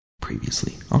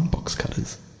previously on Box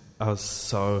Cutters. I was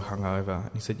so hungover.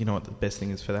 And he said, you know what the best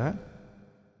thing is for that?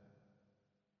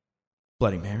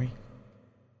 Bloody Mary.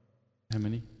 How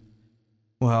many?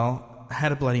 Well, I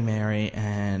had a Bloody Mary,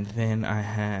 and then I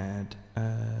had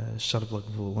a shot of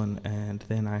Lagavulin, and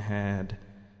then I had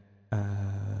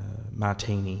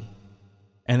martini,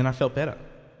 and then I felt better.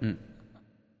 And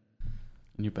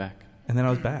you're back. And then I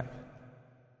was back.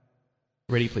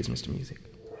 Ready, please, Mr. Music.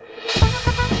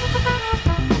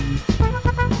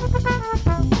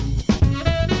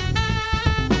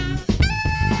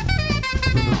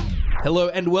 Hello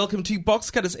and welcome to Box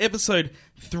Cutters episode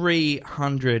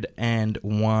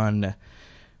 301.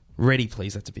 Ready,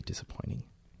 please. That's a bit disappointing.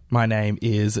 My name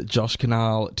is Josh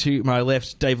Canal. To my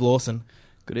left, Dave Lawson.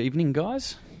 Good evening,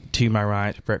 guys. To my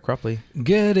right, Brett Cropley.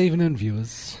 Good evening,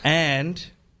 viewers. And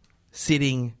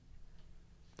sitting,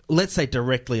 let's say,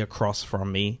 directly across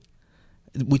from me,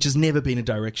 which has never been a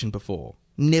direction before.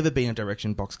 Never been a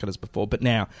direction Box Cutters before. But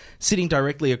now, sitting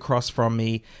directly across from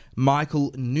me,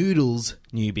 Michael Noodles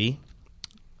Newby,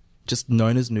 just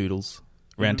known as Noodles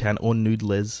around town, or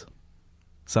Noodles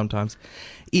sometimes,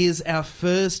 is our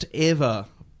first ever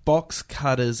Box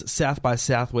Cutters South by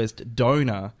Southwest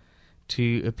donor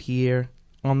to appear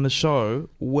on the show.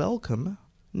 Welcome,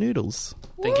 Noodles.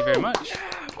 Thank you very much.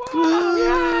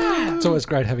 It's always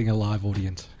great having a live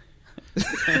audience.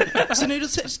 So,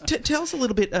 Noodles, tell us a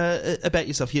little bit about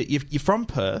yourself. You're from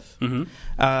Perth,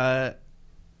 but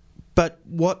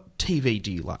what TV do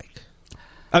you like?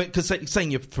 I mean, because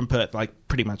saying you're from Perth, like,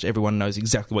 pretty much everyone knows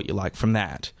exactly what you like from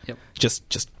that. Yep.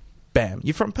 Just bam,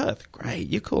 you're from Perth. Great,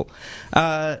 you're cool.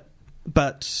 But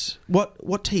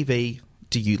what TV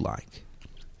do you like?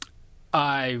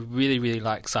 I really, really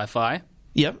like sci-fi,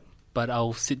 Yep. but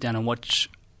I'll sit down and watch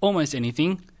almost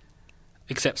anything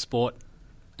except sport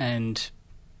and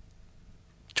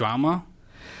drama.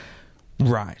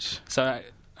 Right. So I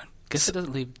guess it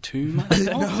doesn't leave too much.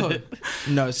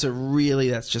 No, so really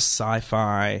that's just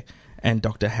sci-fi and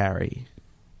Dr. Harry.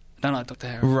 I don't like Dr.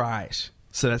 Harry. Right.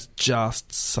 So that's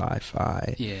just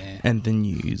sci-fi. Yeah. And the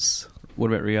news. What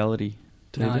about reality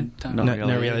TV? No, I don't- Not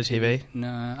No reality TV?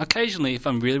 No. Occasionally, if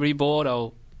I'm really, really bored,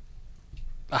 I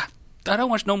don't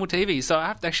watch normal TV, so I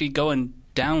have to actually go and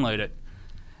download it.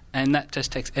 And that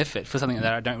just takes effort for something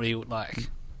that I don't really like.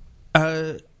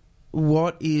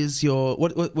 What's your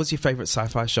favourite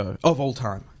sci-fi show of all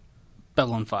time?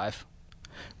 Babylon 5.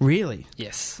 Really?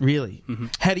 Yes. Really? Mm-hmm.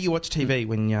 How do you watch TV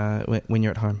when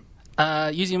you're at home?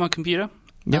 Using my computer.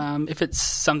 Yep. If it's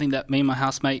something that me and my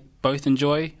housemate both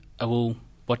enjoy, I will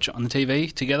watch it on the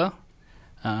TV together.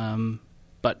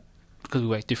 But because we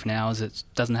work different hours, it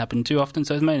doesn't happen too often.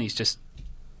 So it's mainly just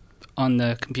on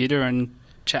the computer and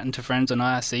chatting to friends on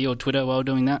IRC or Twitter while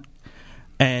doing that.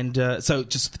 And so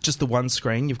just the one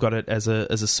screen, you've got it as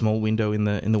a small window in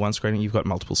the one screen, and you've got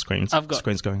multiple screens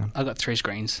going on. I've got 3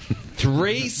 screens: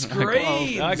 3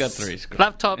 screens. I got 3 screens.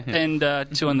 laptop and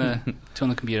 2 on the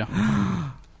computer.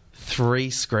 3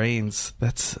 screens.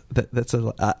 That's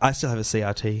a. I still have a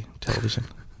CRT television.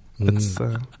 That's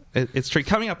it's true.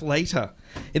 Coming up later.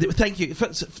 Thank you.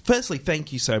 Firstly,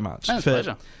 thank you so much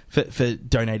Pleasure. for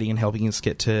donating and helping us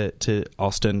get to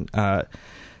Austin.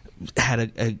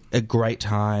 Had a great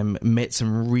time. Met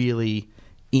some really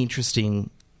interesting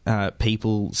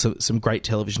people, some great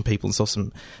television people, and saw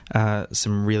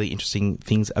some really interesting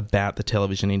things about the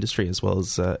television industry as well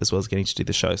as getting to do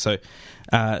the show. So,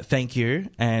 thank you.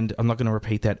 And I'm not going to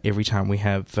repeat that every time we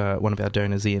have one of our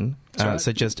donors in. Right.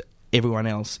 So just everyone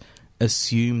else,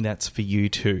 assume that's for you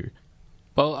too.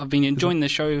 Well, I've been enjoying the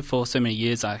show for so many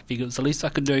years. I figured it was the least I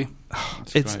could do.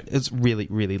 It's really,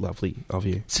 really lovely of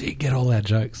you. So you get all our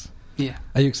jokes. Yeah,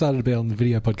 Are you excited to be on the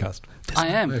video podcast? I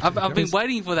am. I've been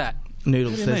waiting for that.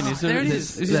 Noodles. What do you mean? There it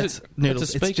is. Noodles.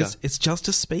 That's a speaker. It's just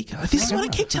a speaker. This is what I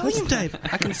keep telling him, Dave.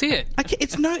 I can see it.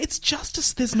 It's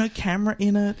just there's no camera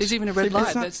in it. There's even a red It's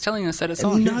light not- that's telling us that it's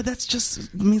on. No, that's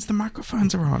just means the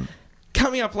microphones are on.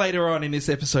 Coming up later on in this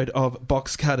episode of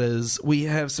Box Cutters, we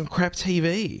have some crap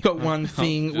TV. Got one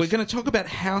thing. We're going to talk about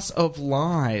House of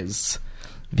Lies,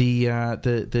 the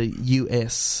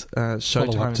US Follow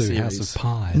Showtime up to series. House of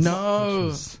Pies. No. Which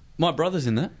was- My brother's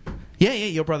in that. Yeah,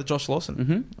 your brother Josh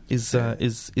Lawson is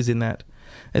in that.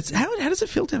 It's how does it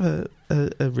feel to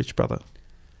have a rich brother?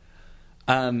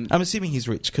 I'm assuming he's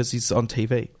rich because he's on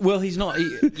TV. Well, he's not.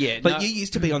 But you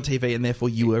used to be on TV and therefore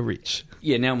you were rich.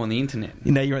 Yeah, now I'm on the internet.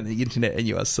 Now you're on the internet and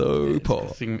you are so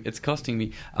poor. It's costing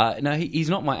me. No, he's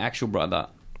not my actual brother.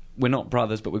 We're not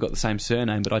brothers, but we've got the same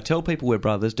surname. But I tell people we're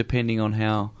brothers depending on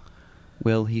how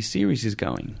well his series is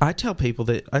going. I told people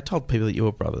that you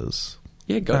were brothers.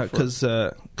 Yeah, go for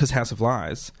it. Because House of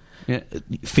Lies. Yeah.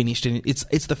 finished, and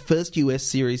it's the first US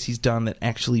series he's done that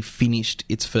actually finished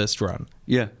its first run.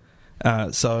 Yeah.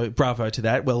 So bravo to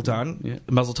that. Well done. Yeah.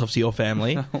 Muzzle tov to your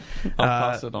family. I'll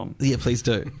pass it on. Yeah, please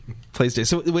do. Please do.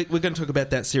 So we're going to talk about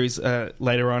that series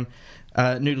later on.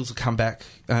 Noodles will come back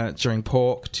during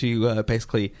Pork to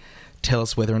basically tell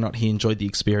us whether or not he enjoyed the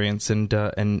experience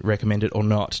and recommend it or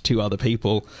not to other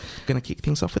people. We're going to kick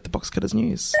things off with the Box Cutters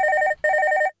news.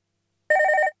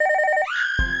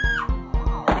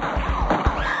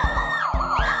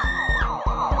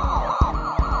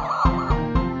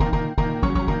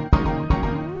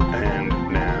 And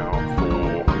now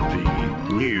for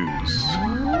the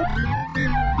news.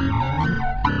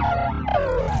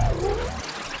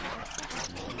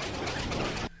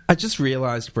 I just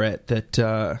realised, Brett, that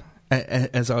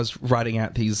as I was writing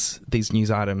out these news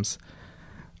items,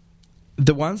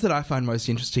 the ones that I find most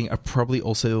interesting are probably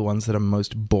also the ones that are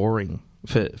most boring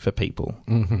for people.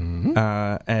 Mm-hmm.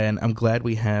 And I'm glad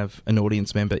we have an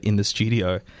audience member in the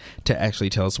studio to actually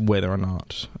tell us whether or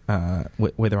not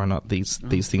these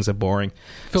things are boring.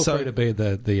 Feel So- free to be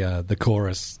the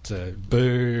chorus to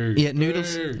boo. Yeah,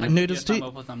 Noodles. Boo. Noodles, Thumb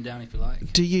up or thumb down if you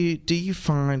like. do you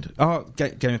find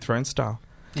Game of Thrones style?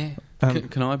 Yeah.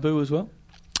 Can I boo as well?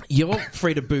 You're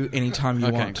free to boo anytime you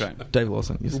Okay, want. great. Dave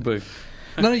Lawson. Yes. We'll boo.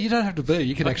 No, you don't have to boo.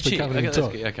 You can Okay, actually cheer. come in and Okay,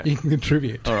 talk. that's good. Okay. You can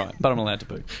contribute. All right, but I'm allowed to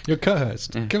boo. You're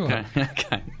co-host. Yeah, Come on. Okay.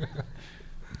 Okay.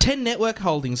 10 Network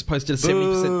Holdings posted a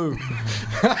 70%.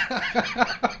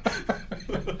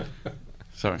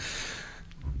 Sorry.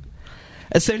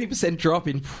 A 70% drop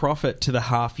in profit to the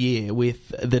half year,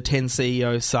 with the 10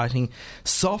 CEO citing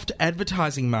soft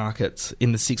advertising markets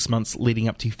in the 6 months leading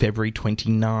up to February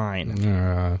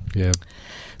 29. Yeah.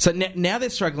 So now they're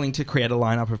struggling to create a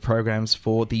lineup of programs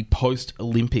for the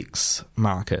post-Olympics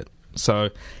market. So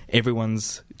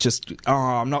everyone's just,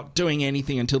 I'm not doing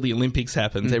anything until the Olympics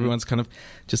happens. Mm-hmm. Everyone's kind of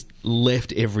just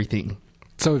left everything.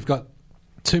 So we've got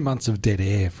 2 months of dead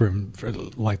air from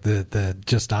like the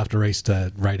just after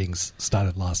Easter ratings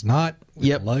started last night. With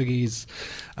Yep. The Logies,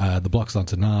 the Blocks on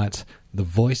tonight, The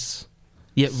Voice.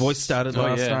 Yeah, Voice started Oh,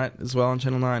 last yeah. night as well on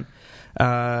Channel 9.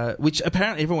 Which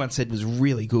apparently everyone said was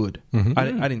really good. Mhm.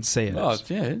 I didn't see it. Oh, it's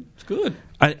good.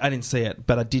 I didn't see it,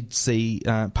 but I did see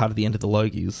part of the end of the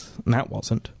Logies, and that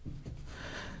wasn't.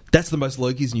 That's the most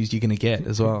Logies news you're going to get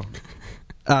as well.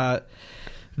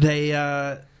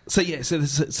 So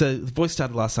The Voice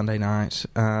started last Sunday night.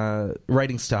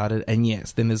 Ratings started, and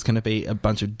yes, then there's going to be a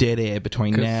bunch of dead air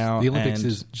between 'Cause now the Olympics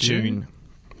and is June.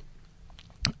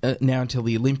 Now until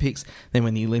the Olympics. Then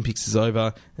when the Olympics is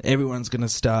over, everyone's going to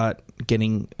start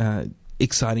getting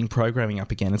exciting programming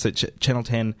up again. And so Channel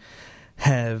 10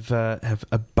 have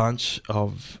a bunch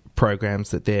of programs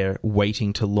that they're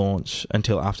waiting to launch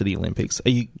until after the Olympics.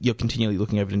 You're continually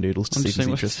looking over to Noodles to see if he's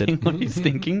interested. Seeing what he's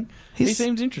thinking. He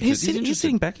seems interested. He's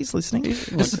sitting back. He's listening.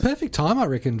 It's the perfect time, I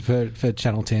reckon, for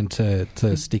Channel 10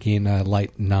 to stick in a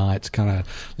late night kind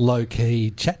of low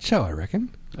key chat show. I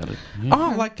reckon.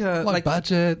 Oh, like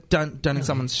budget. done in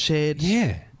someone's shed.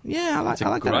 Yeah. Yeah, I That's a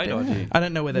like that great idea. idea. I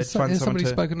don't know where they'd Has find someone somebody to.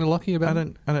 spoken to Lockie about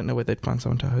it? I don't know where they'd find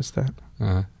someone to host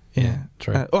that. Yeah,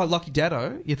 true. Lockie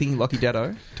Daddo. You're thinking Lockie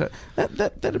Daddo?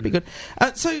 That'd be good.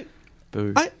 So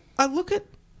Boo. I look at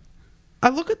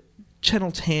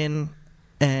Channel 10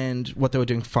 and what they were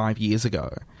doing 5 years ago.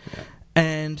 Yeah.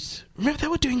 And remember, they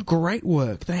were doing great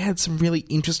work. They had some really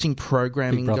interesting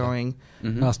programming Big Brother. going.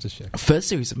 Mm-hmm. MasterChef. First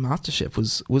series of MasterChef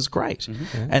was great,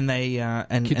 Yeah. and they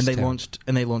and Kids they Town.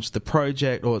 launched the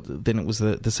project, or then it was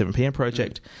the 7pm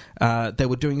project. They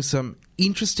were doing some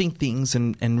interesting things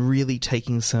and really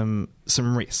taking some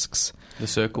risks The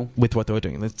Circle. with what they were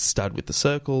doing. They started with The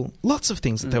Circle. Lots of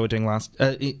things that they were doing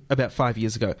about 5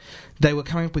 years ago. They were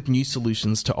coming up with new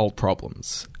solutions to old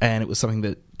problems, and it was something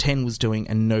that 10 was doing,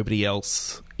 and nobody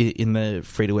else in the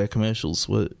free-to-air commercials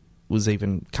was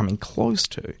even coming close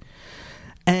to.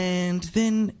 And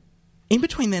then, in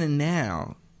between then and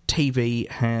now, TV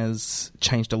has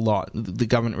changed a lot. The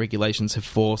government regulations have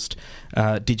forced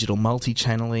digital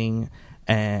multi-channeling,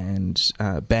 and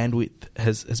bandwidth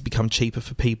has become cheaper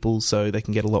for people, so they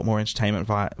can get a lot more entertainment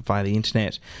via the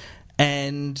internet.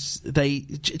 And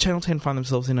Channel 10 find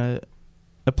themselves in a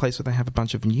place where they have a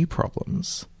bunch of new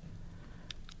problems,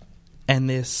 and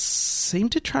they seem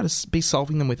to try to be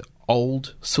solving them with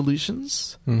old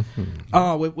solutions. Mm-hmm.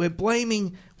 Oh, we're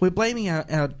blaming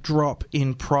our drop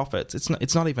in profits.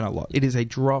 It's not even a lot. It is a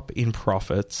drop in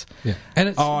profits. Yeah, and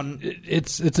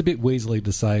it's it's a bit Weasley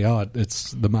to say,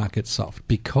 it's the market's soft,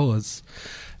 because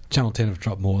Channel 10 have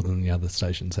dropped more than the other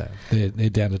stations have. They're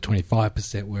down to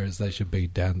 25%, whereas they should be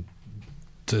down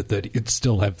to 30. It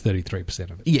still have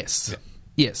 33% of it. Yes. Yeah.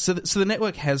 Yes. So the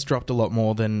network has dropped a lot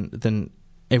more than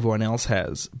everyone else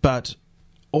has, but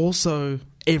also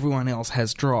everyone else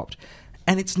has dropped.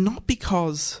 And it's not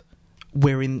because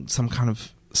we're in some kind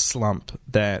of slump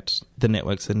that the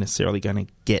networks are necessarily going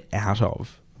to get out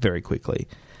of very quickly.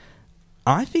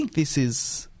 I think this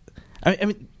is... I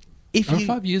mean, if you...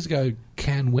 5 years ago,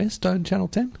 Can West owned Channel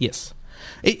 10? Yes.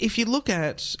 If you look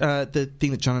at the thing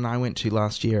that John and I went to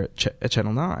last year at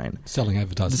Channel 9... Selling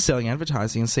advertising. Selling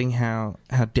advertising and seeing how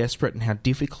desperate and how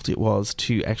difficult it was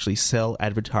to actually sell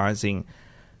advertising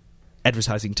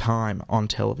time on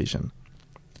television.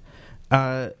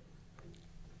 I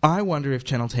wonder if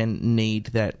Channel 10 need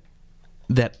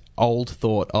that old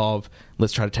thought of,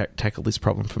 let's try to tackle this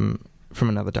problem from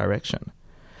another direction.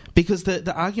 Because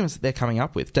the arguments that they're coming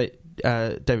up with...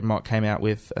 David Mott came out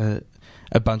with...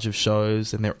 a bunch of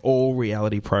shows, and they're all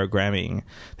reality programming.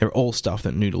 They're all stuff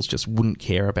that Noodles just wouldn't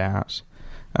care about.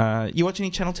 You watch any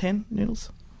Channel 10,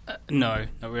 Noodles? No,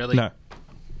 not really. No.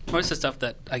 Most of the stuff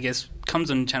that, I guess,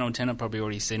 comes on Channel 10, I've probably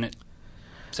already seen it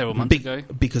several months ago.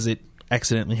 Because it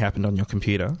accidentally happened on your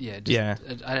computer? Yeah.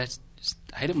 I just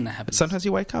hate it when that happens. Sometimes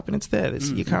you wake up and it's there.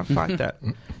 You can't fight that.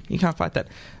 You can't fight that.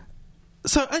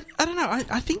 So, I don't know.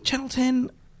 I think Channel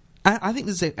 10... I think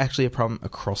there's actually a problem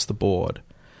across the board.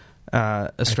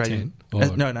 Australian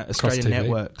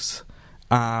networks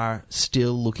are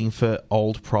still looking for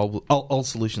old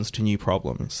solutions to new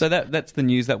problems. So that's the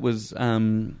news. That was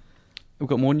we've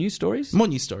got more news stories. More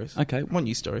news stories. Okay, more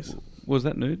news stories. Was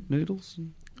that Noodles?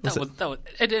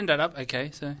 It ended up okay.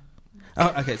 So.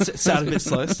 Oh, okay. Started a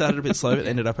bit slow, but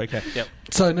ended up okay. Yep.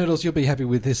 So, Noodles, you'll be happy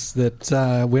with this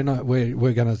that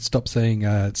we're going to stop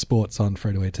seeing sports on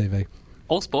free-to-air TV.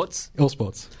 All sports. All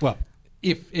sports. Well.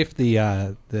 If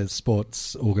the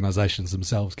sports organisations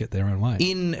themselves get their own way.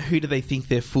 In Who Do They Think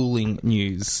They're Fooling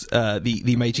news,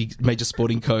 the major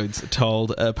sporting codes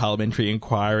told a parliamentary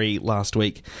inquiry last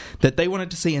week that they wanted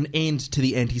to see an end to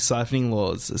the anti-siphoning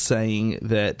laws, saying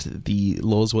that the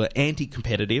laws were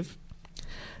anti-competitive,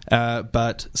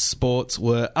 but sports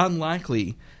were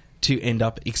unlikely to end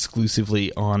up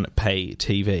exclusively on pay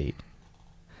TV.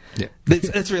 Yeah,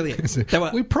 that's really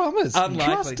it. We promise.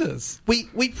 Unlikely. Trust us.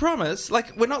 We promise.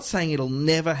 Like, we're not saying it'll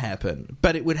never happen,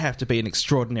 but it would have to be an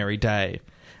extraordinary day.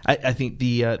 I think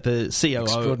the COO...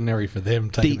 Extraordinary for them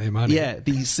taking their money. Yeah,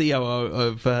 the COO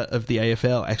of the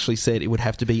AFL actually said it would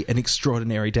have to be an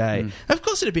extraordinary day. Of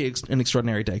course it'd be an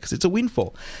extraordinary day, because it's a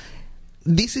windfall.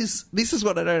 This is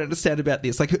what I don't understand about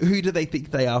this. Like, who do they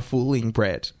think they are fooling,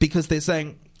 Brett? Because they're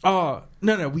saying... Oh,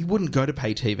 no, we wouldn't go to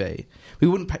pay TV. We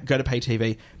wouldn't go to pay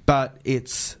TV, but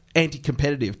it's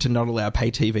anti-competitive to not allow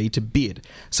pay TV to bid.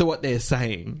 So what they're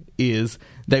saying is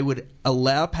they would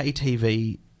allow pay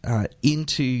TV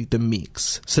into the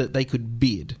mix so that they could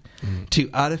bid to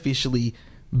artificially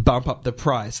bump up the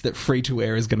price that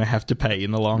free-to-air is going to have to pay in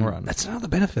the long run. That's another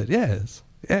benefit, yes.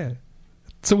 Yeah.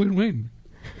 It's a win-win.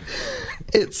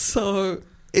 It's so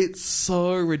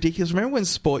ridiculous. Remember when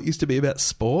sport used to be about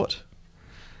sport?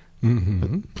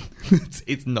 Mm-hmm.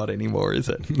 It's not anymore, is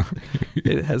it?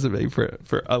 It hasn't been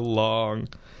for a long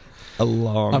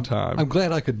time. I'm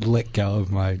glad I could let go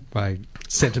of my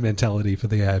sentimentality for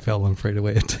the AFL on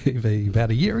free-to-air TV about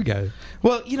a year ago.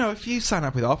 Well, if you sign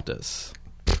up with Optus,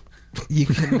 you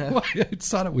can...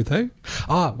 Sign up with who?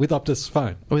 With Optus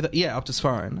Phone. Optus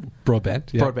Phone.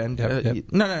 Broadband. Yeah. Broadband. Yep.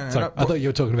 No. Sorry, I thought you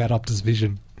were talking about Optus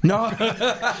Vision. No.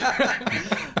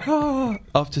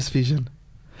 Optus Vision.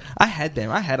 I had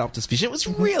them. I had Optus Vision. It was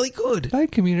really good. They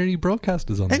had community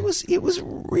broadcasters on it. It was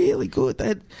really good. They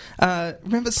had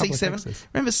remember C7? Access.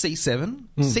 Remember C7?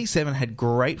 C7 had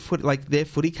great footy. Like, their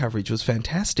footy coverage was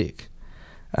fantastic.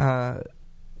 And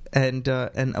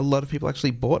a lot of people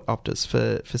actually bought Optus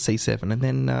for C7, and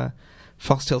then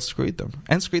Foxtel screwed them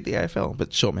and screwed the AFL.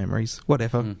 But short memories,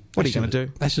 whatever. What are you going to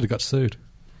do? They should have got sued.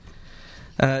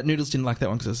 Noodles didn't like that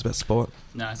one because it was about sport.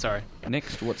 No, sorry.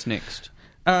 Next, what's next?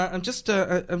 I'm just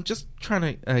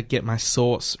trying to get my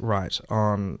source right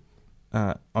on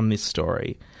this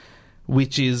story,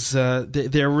 which is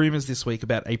there are rumours this week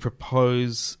about a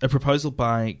proposal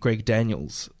by Greg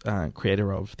Daniels,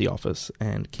 creator of The Office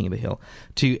and King of the Hill,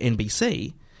 to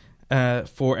NBC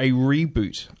for a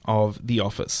reboot of The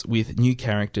Office with new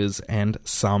characters and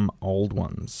some old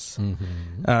ones.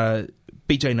 Mm-hmm.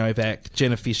 BJ Novak,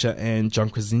 Jenna Fisher, and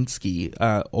John Krasinski,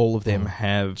 all of them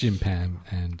have... Jim Pam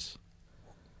and...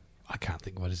 I can't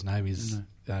think what his name is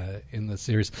in the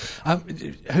series.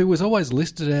 Who was always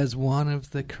listed as one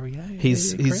of the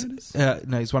creators?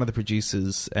 He's one of the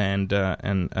producers and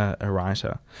a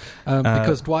writer.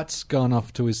 Because Dwight's gone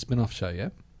off to his spin-off show,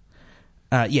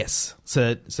 yeah? Yes.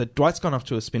 So Dwight's gone off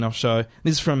to a spin-off show.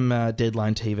 This is from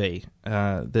Deadline TV.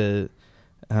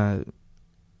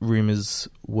 rumours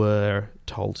were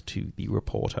told to the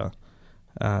reporter,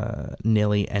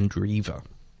 Nelly Andreeva.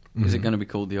 Is it going to be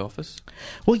called The Office?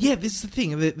 Well, yeah, this is the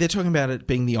thing. They're talking about it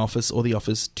being The Office or The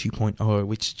Office 2.0,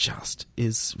 which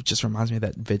just reminds me of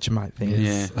that Vegemite thing.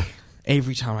 Yeah.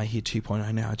 Every time I hear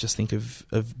 2.0 now, I just think of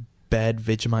bad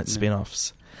Vegemite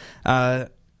spin-offs.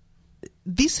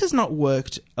 This has not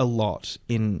worked a lot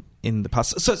in the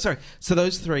past. So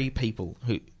those three people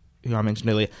who I mentioned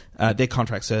earlier, their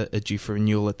contracts are due for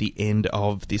renewal at the end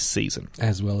of this season.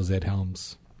 As well as Ed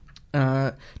Helms.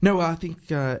 No, I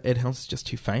think Ed Helms is just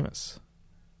too famous.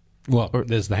 Well,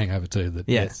 there's The Hangover too. That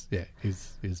Yeah.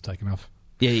 he's taken off.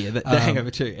 Yeah, the Hangover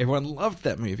too. Everyone loved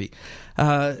that movie.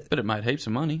 But it made heaps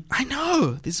of money. I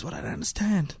know. This is what I don't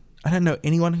understand. I don't know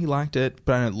anyone who liked it,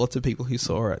 but I know lots of people who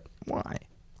saw it. Why?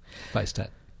 Face tat.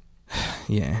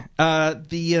 Yeah.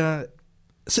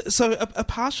 So a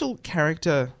partial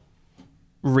character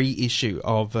reissue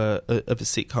of a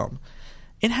sitcom.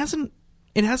 It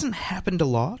hasn't happened a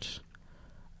lot,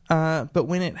 but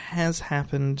when it has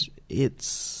happened,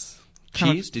 it's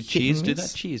Cheers? Did hit and Cheers do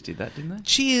miss. that? Cheers did that, didn't they?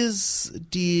 Cheers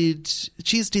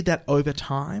did that over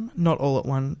time, not all at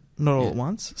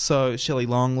once. So Shelley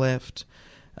Long left,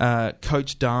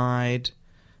 Coach died,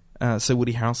 so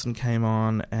Woody Harrelson came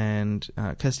on, and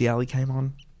Kirstie Alley came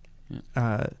on,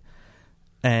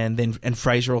 and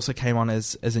Frasier also came on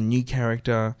as a new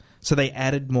character. So they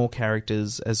added more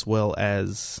characters as well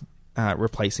as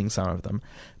replacing some of them,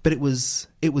 but it was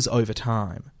over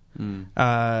time.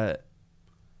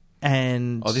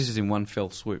 And this is in one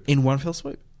fell swoop. in one fell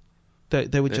swoop.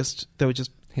 They were just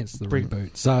Hence the Bring-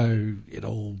 reboot. So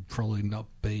it'll probably not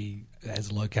be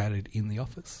as located in the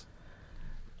office.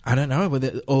 I don't know,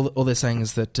 but all they're saying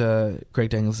is that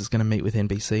Greg Daniels is going to meet with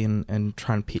NBC and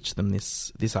try and pitch them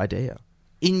this idea.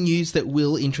 In news that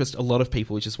will interest a lot of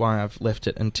people, which is why I've left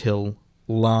it until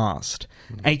last,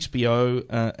 HBO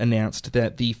announced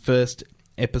that the first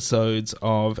episodes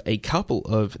of a couple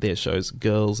of their shows,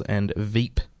 Girls and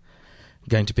Veep,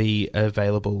 going to be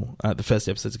available. The first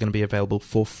episodes are going to be available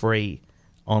for free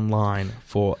online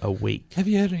for a week. Have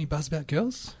you heard any buzz about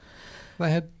Girls? They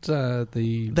had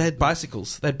They had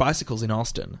bicycles. They had bicycles in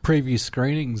Austin. preview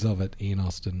screenings of it in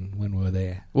Austin when we were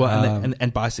there. Well,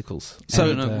 and bicycles.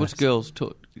 So, So what's Girls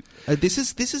talk? this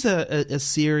is a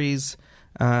series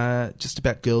just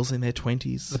about girls in their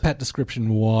 20s. The pat description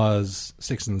was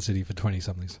Sex and the City for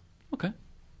 20-somethings. Okay.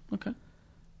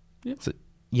 So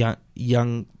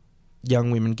young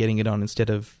women getting it on instead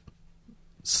of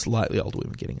slightly older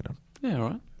women getting it on. Yeah, all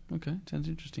right. Okay, sounds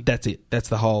interesting. That's it. That's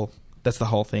the whole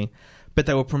thing. But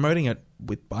they were promoting it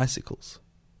with bicycles.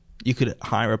 You could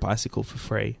hire a bicycle for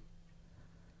free.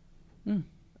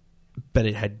 But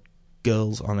it had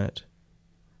girls on it.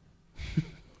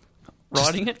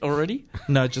 Writing it already?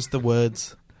 No, just the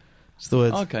words. Just the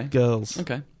words. Okay. Girls.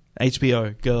 Okay.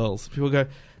 HBO, girls. People go,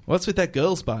 what's with that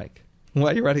girl's bike?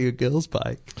 Why are you riding a girl's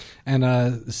bike?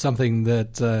 And something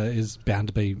that is bound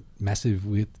to be massive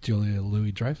with Julia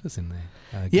Louis-Dreyfus in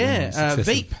there. given the success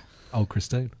Veep. of Old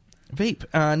Christine. Veep.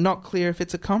 Not clear if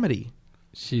it's a comedy.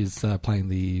 She's playing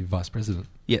the vice president.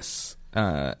 Yes.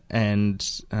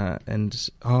 And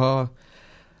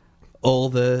all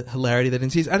the hilarity that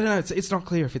ensues. I don't know. It's not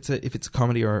clear if it's a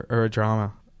comedy or a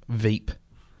drama. Veep.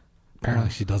 Apparently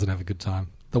she doesn't have a good time.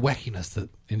 The wackiness that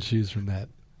ensues from that.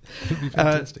 It'd be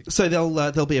fantastic. So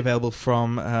they'll be available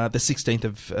from the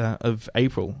 16th of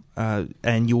April,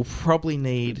 and you'll probably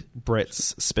need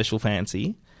Brett's special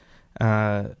fancy.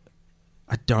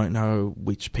 I don't know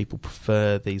which people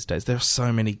prefer these days. There are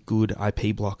so many good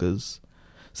IP blockers.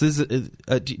 So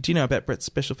do you know about Brett's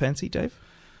special fancy, Dave?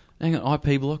 Hang on,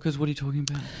 IP blockers, what are you talking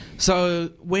about?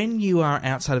 So when you are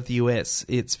outside of the US,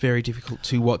 it's very difficult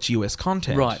to watch US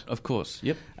content. Right, of course,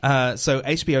 yep. So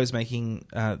HBO is making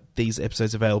these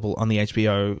episodes available on the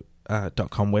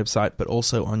HBO.com website, but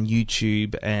also on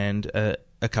YouTube and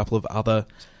a couple of other...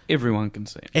 Everyone can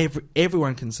see it.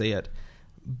 Everyone can see it,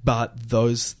 but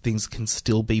those things can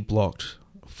still be blocked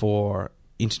for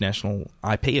international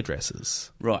IP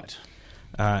addresses. Right.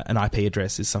 An IP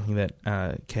address is something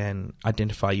that can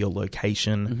identify your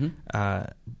location,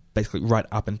 basically right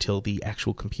up until the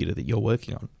actual computer that you're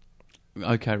working on.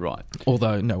 Okay, right.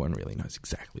 Although no one really knows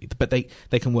exactly. But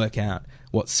they can work out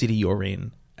what city you're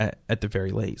in at the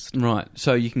very least. Right,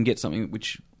 so you can get something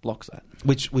which blocks that.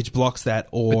 Which blocks that,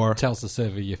 or... It tells the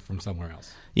server you're from somewhere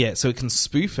else. Yeah, so it can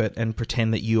spoof it and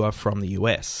pretend that you are from the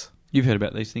US. You've heard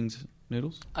about these things,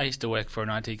 Noodles? I used to work for an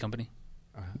IT company,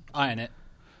 IronNet.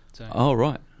 So, Oh,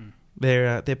 right.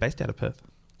 They're based out of Perth.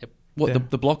 What, Yeah.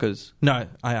 the blockers? No,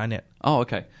 iNet. Oh,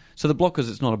 okay. So the blockers,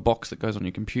 it's not a box that goes on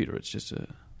your computer, it's just a...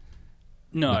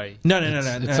 No. No.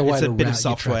 It's a way It's to a bit route of your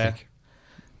software. traffic.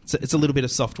 It's a little bit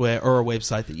of software or a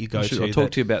website that you go to. I'll talk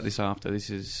that- to you about this after.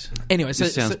 This Anyway,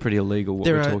 this sounds pretty illegal. What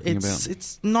there we're are- talking about.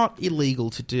 It's not illegal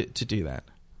to do that.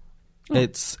 No,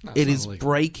 it's not illegal.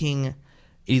 Breaking.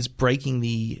 It is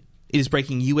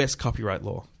breaking US copyright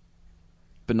law,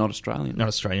 But not Australian. not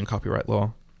Australian copyright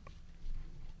law.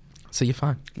 So you're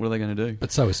fine. What are they going to do?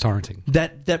 But so is torrenting.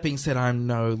 That being said, I'm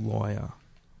no lawyer.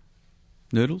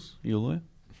 Noodles? You a lawyer?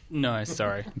 No,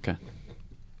 sorry. Okay.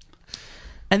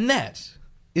 And that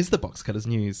is the Box Cutters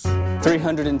News.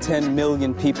 310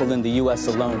 million people in the U.S.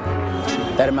 alone.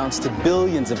 That amounts to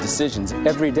billions of decisions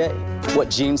every day. What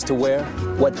jeans to wear,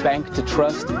 what bank to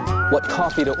trust, what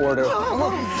coffee to order,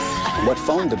 what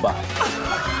phone to buy.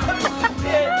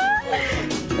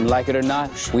 And like it or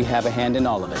not, we have a hand in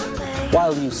all of it.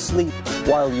 While you sleep,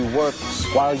 while you work,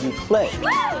 while you play,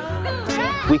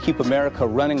 we keep America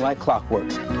running like clockwork.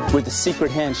 We're the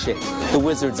secret handshake, the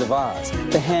Wizards of Oz,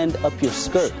 the hand up your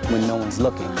skirt when no one's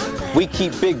looking. We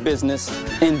keep big business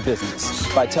in business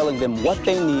by telling them what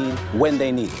they need when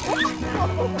they need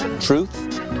it. Truth?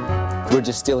 We're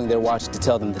just stealing their watch to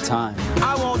tell them the time.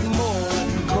 I want more.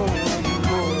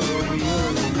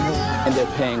 And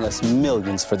they're paying us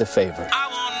millions for the favor. I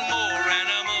want more and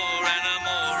more and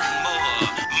more and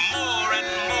more and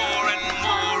more and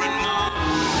more and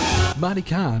more. Marty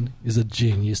Khan is a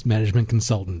genius management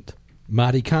consultant.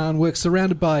 Marty Khan works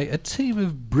surrounded by a team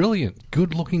of brilliant,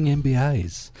 good-looking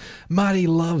MBAs. Marty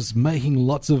loves making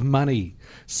lots of money,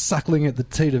 suckling at the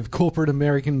teat of corporate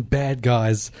American bad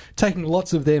guys, taking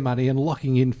lots of their money and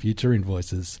locking in future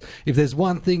invoices. If there's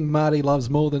one thing Marty loves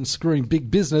more than screwing big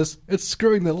business, it's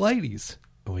screwing the ladies.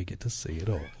 We get to see it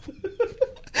all.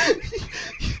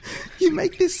 You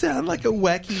make this sound like a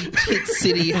wacky Pit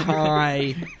City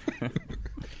High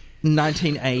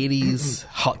 1980s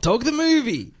hot dog the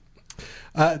movie.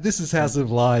 This is House of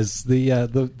Lies.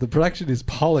 The production is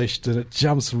polished and it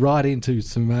jumps right into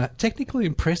some technically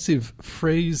impressive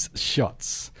freeze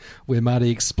shots where Marty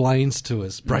explains to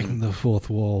us, breaking the fourth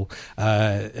wall.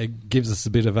 It gives us a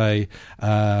bit of a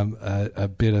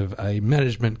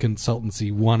management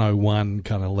consultancy 101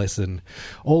 kind of lesson.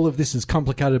 All of this is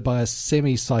complicated by a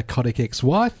semi-psychotic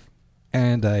ex-wife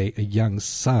and a young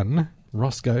son,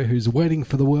 Roscoe, who's waiting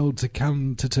for the world to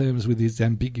come to terms with his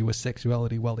ambiguous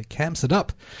sexuality while he camps it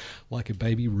up like a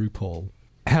baby RuPaul.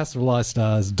 House of Lies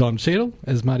stars Don Cheadle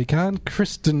as Marty Khan,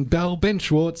 Kristen Bell, Ben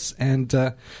Schwartz, and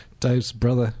Dave's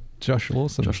brother Josh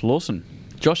Lawson. Josh Lawson.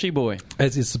 Joshy boy.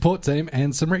 As his support team,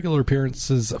 and some regular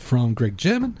appearances from Greg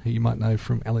German, who you might know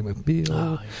from Ally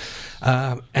McBeal,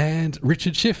 and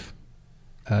Richard Schiff.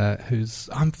 Who's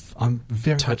I'm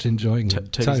very much enjoying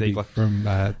Toby Ziegler from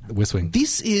West Wing.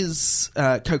 This is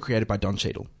co-created by Don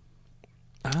Cheadle.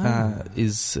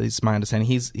 Is my understanding.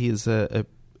 He is a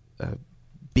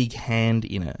big hand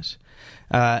in it,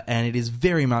 and it is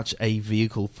very much a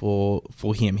vehicle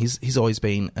for him. He's always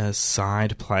been a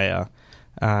side player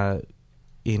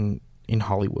in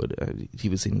Hollywood. He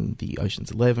was in the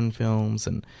Ocean's 11 films,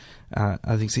 and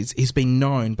I think he's been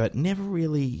known, but never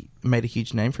really made a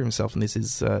huge name for himself. And this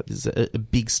is a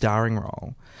big starring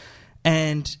role,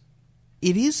 and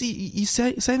it is. You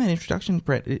say in that introduction,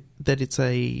 Brett, that it's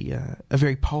a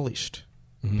very polished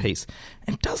piece,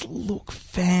 and it does look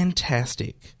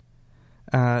fantastic.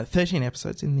 13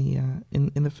 episodes in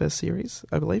the first series,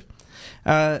 I believe,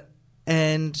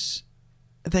 and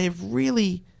they've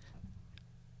really.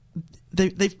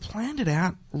 They've planned it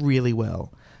out really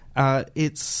well.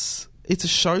 It's a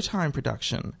Showtime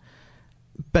production,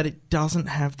 but it doesn't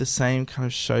have the same kind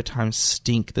of Showtime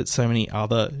stink that so many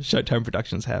other Showtime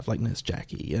productions have, like Nurse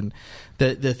Jackie and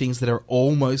the things that are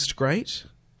almost great.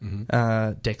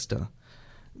 Dexter.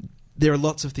 There are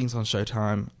lots of things on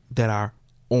Showtime that are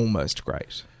almost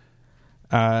great.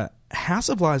 House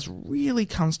of Lies really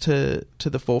comes to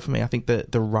the fore for me. I think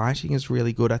the writing is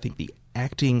really good. I think the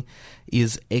acting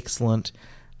is excellent.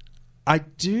 I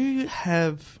do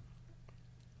have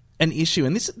an issue,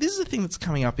 and this is a thing that's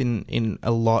coming up in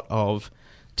a lot of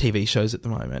TV shows at the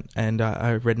moment, and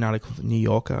I read an article in the New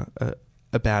Yorker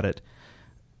about it,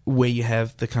 where you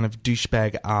have the kind of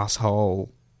douchebag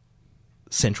asshole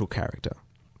central character.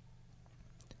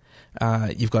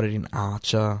 You've got it in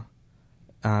Archer.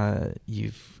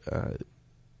 You've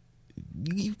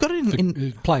got it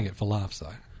in playing it for laughs,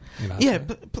 though. Yeah,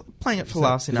 playing it for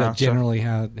laughs in Archer. Archer. Is that generally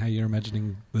how you're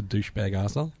imagining the douchebag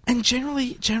arsehole? And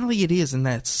generally it is, and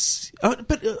that's...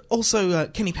 but also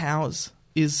Kenny Powers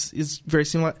is very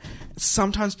similar.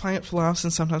 Sometimes playing it for laughs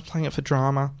and sometimes playing it for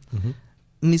drama. Mm-hmm.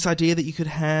 And this idea that you could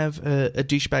have a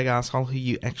douchebag arsehole who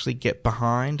you actually get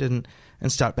behind and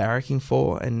start barracking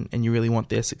for, and you really want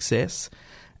their success.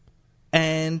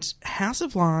 And House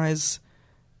of Lies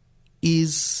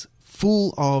is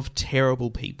full of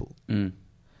terrible people. Mm.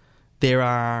 There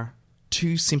are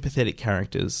 2 sympathetic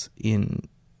characters in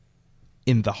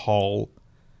the whole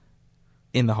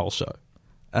show,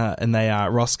 and they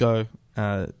are Roscoe,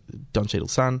 Don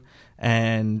Cheadle's son,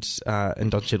 and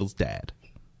Don Cheadle's dad.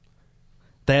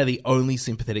 They are the only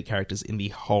sympathetic characters in the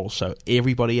whole show.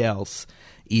 Everybody else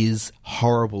is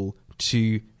horrible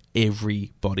to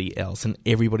everybody else, and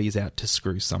everybody is out to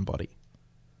screw somebody.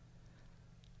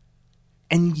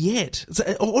 And yet,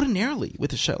 ordinarily,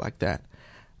 with a show like that,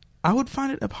 I would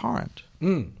find it abhorrent.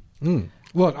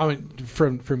 Well, I mean,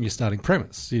 from your starting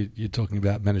premise, you're talking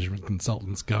about management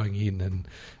consultants going in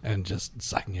and just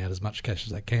sucking out as much cash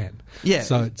as they can. Yeah,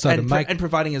 So and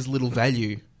providing as little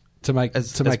value to make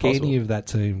as any possible. of that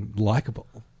team likable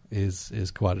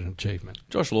is quite an achievement.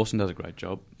 Josh Lawson does a great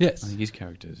job. Yes. I think his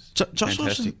character's Josh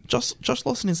fantastic.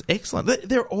 Lawson is excellent.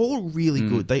 They're all really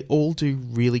good. They all do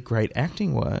really great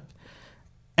acting work.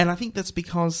 And I think that's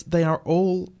because they are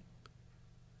all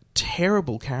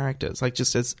terrible characters, like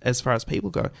just as far as people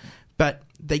go. But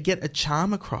they get a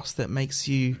charm across that makes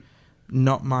you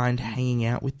not mind hanging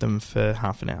out with them for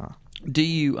half an hour. Do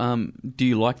you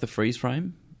like the freeze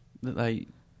frame that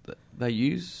they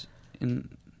use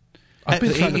in? I've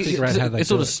been trying to figure out how they it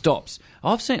sort do of stops.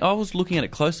 I was looking at it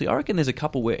closely. I reckon there's a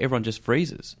couple where everyone just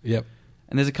freezes. Yep.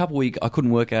 And there's a couple where I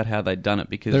couldn't work out how they'd done it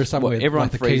because There are some where everyone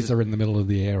like the freezes. keys are in the middle of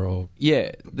the air, or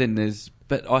Yeah, then there's...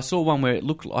 But I saw one where it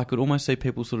looked like I could almost see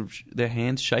people sort of... their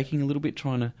hands shaking a little bit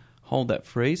trying to hold that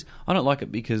freeze. I don't like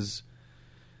it because...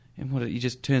 And he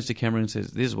just turns to camera and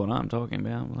says, "This is what I'm talking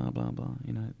about, blah, blah, blah.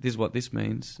 You know, this is what this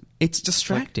means." It's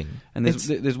distracting. And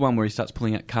there's one where he starts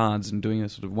pulling out cards and doing a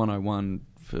sort of 101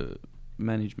 for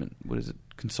management. What is it?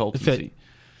 Consultancy.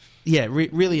 Yeah,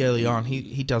 really early on,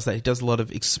 he does that. He does a lot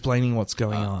of explaining what's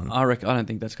going on. I don't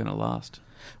think that's going to last.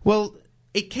 Well,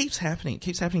 it keeps happening. It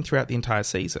keeps happening throughout the entire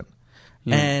season.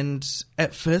 Yeah. And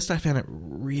at first I found it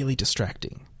really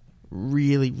distracting.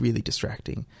 Really, really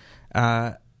distracting.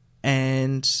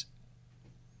 And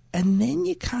then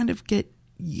you kind of get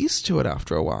used to it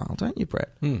after a while, don't you,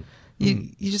 Brett? You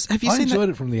just... Have you I seen enjoyed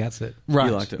that? it from the outset. Right.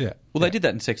 You liked it? Yeah. Well, they did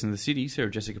that in Sex and the City. Sarah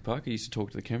Jessica Parker used to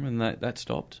talk to the camera, and that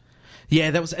stopped. Yeah,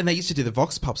 and they used to do the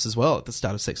Vox Pops as well at the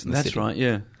start of Sex and the City. That's right,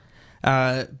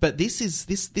 yeah. But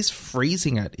this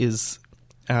freezing it is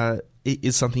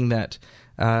something that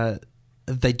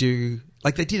they do,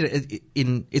 like they did it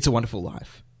in It's a Wonderful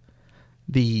Life.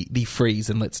 The freeze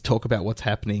and let's talk about what's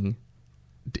happening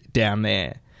down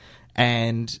there,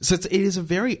 and so it is a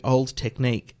very old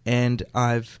technique, and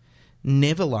I've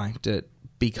never liked it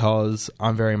because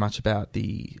I'm very much about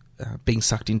the being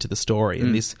sucked into the story,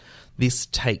 and this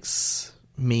takes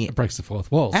me It breaks the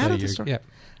fourth wall. out so of the story. Yeah.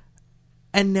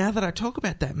 And now that I talk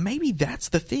about that, maybe that's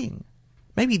the thing.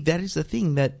 Maybe that is the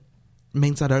thing that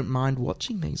means I don't mind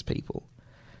watching these people.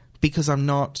 Because I'm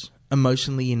not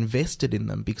emotionally invested in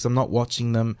them. Because I'm not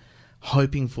watching them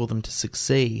hoping for them to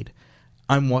succeed.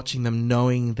 I'm watching them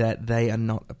knowing that they are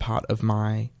not a part of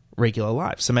my regular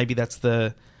life. So maybe that's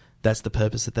the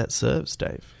purpose that serves,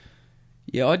 Dave.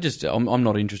 Yeah, I'm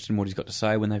not interested in what he's got to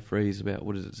say when they freeze about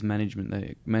what is it,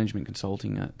 management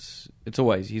consulting.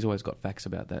 He's always got facts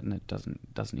about that, and it doesn't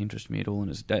interest me at all,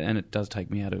 and it does take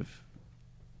me out of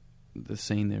the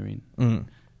scene they're in,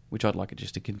 which I'd like it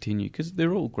just to continue because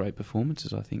they're all great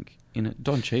performances. I think in it,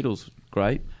 Don Cheadle's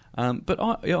great, but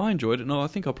I enjoyed it, and I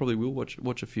think I probably will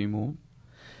watch a few more.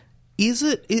 Is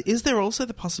there also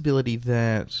the possibility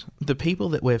that the people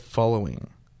that we're following,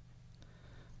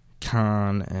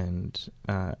 Khan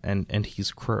and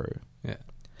his crew, Yeah.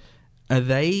 are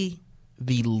they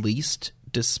the least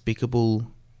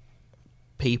despicable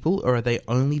people, or are they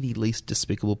only the least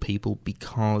despicable people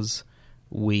because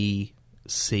we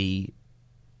see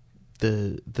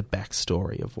the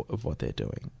backstory of what they're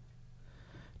doing?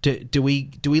 Do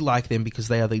we like them because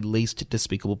they are the least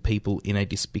despicable people in a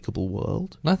despicable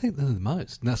world? And I think they're the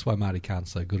most. And that's why Marty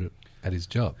Khan's so good at his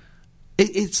job.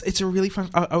 It's a really fun...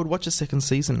 I would watch a second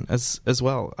season as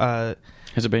well.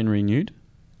 Has it been renewed?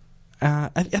 I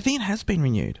think it has been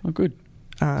renewed. Oh, good.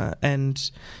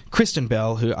 And Kristen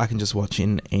Bell, who I can just watch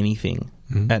in anything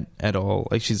at all.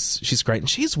 Like she's great, and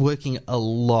she's working a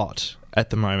lot at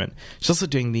the moment. She's also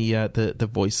doing the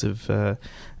voice of a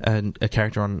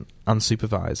character on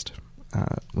Unsupervised,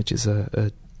 which is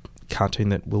a cartoon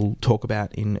that we'll talk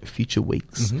about in future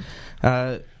weeks.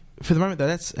 For the moment, though,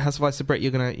 that's House of Lies. So, Brett,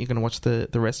 you're gonna watch the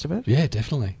rest of it? Yeah,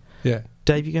 definitely. Yeah.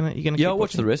 Dave, you're gonna Yeah, I'll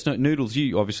watch the rest. No, Noodles,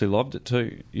 you obviously loved it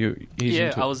too.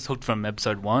 I was hooked from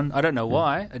episode 1. I don't know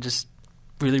why. I just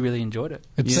really, really enjoyed it.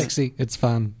 It's sexy. It's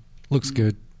fun. Looks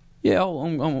good. Yeah,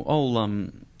 I'll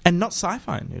And not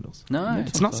sci-fi noodles. No,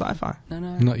 It's not sci-fi. no.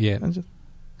 Not yet. I'm just-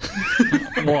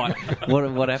 What?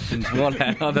 What happens?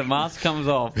 Oh, the mask comes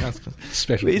off.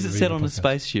 Special Is it set on a podcast.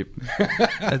 spaceship?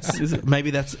 Maybe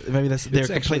they're a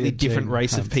actually completely a different gem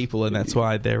race of hunt. people, and that's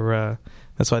why they're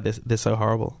so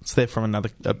horrible. So they're from another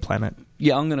planet.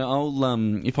 Yeah,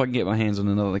 I'll if I can get my hands on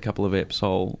another couple of eps,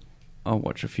 I'll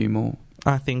watch a few more.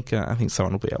 I think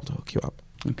someone will be able to hook you up.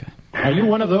 Okay. Are you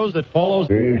one of those that follows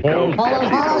the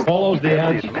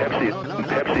ads?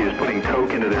 Pepsi is putting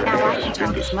Coke into their Now I can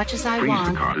talk as much as I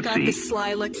want. Got the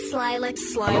sly look.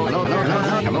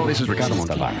 Hello, this is Ricardo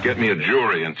Montalban. Get me a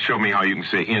jury and show me how you can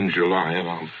say in July, and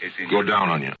I'll go down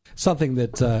on you. Something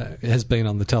that has been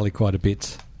on the telly quite a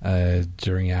bit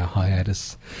during our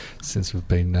hiatus since we've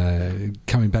been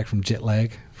coming back from jet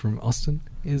lag from Austin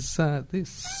is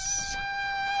this.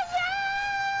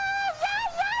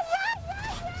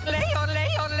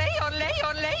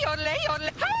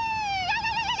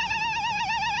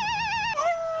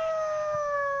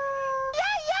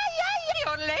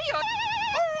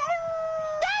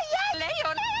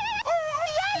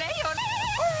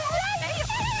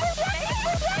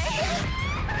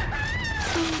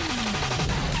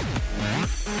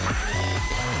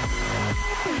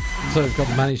 So we've got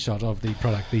the money shot of the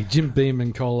product, the Jim Beam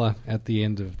and Cola at the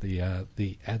end of the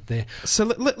ad there. So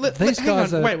These hang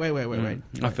guys on. are- Wait.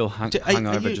 I feel Are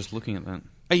hungover you- just looking at that.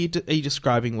 Are you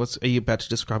describing Are you about to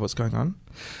describe what's going on?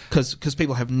 Because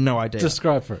people have no idea.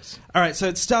 Describe for us. All right, so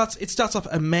it starts off.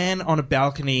 A man on a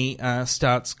balcony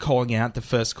starts calling out the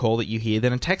first call that you hear.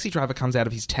 Then a taxi driver comes out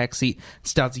of his taxi,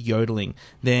 starts yodeling.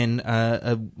 Then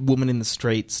a woman in the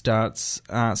street starts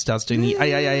doing the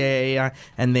ay,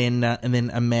 and then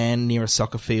a man near a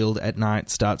soccer field at night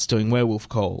starts doing werewolf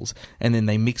calls. And then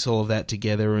they mix all of that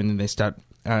together, and then they start.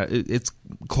 It's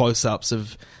close-ups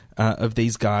of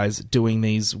these guys doing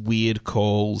these weird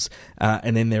calls,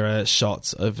 and then there are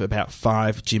shots of about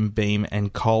 5 Jim Beam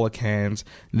and Cola cans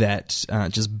that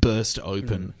just burst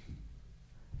open.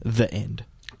 The end.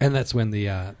 And that's when the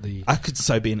I could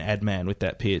so be an ad man with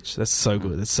that pitch. That's so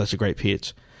good. That's such a great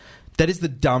pitch. That is the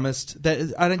dumbest.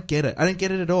 I don't get it. I don't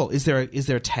get it at all. Is there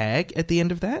a tag at the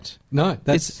end of that? no,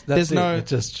 that's there's it. no- It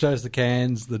just shows the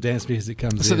cans, the dance music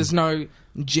comes So in. there's no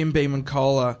Jim Beam and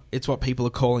Cola. It's what people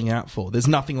are calling out for. There's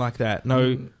nothing like that.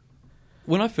 No.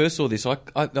 When I first saw this, I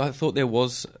thought there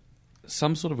was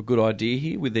some sort of a good idea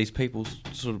here with these people,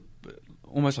 sort of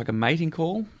almost like a mating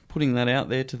call, putting that out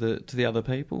there to the other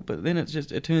people. But then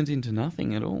it turns into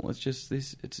nothing at all. It's just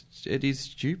this. It is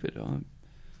stupid.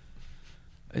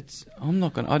 I'm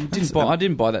not gonna. I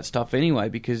didn't buy that stuff anyway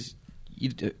because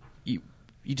you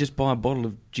just buy a bottle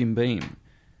of Jim Beam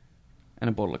and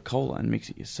a bottle of cola and mix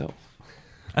it yourself.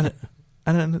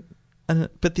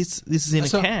 But this is in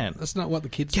That's a not- can. That's not what the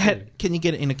kids do. Can you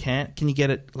get it in a can? Can you get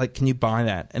it can you buy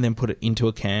that and then put it into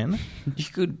a can? You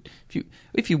could,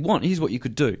 if you want. Here's what you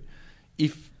could do.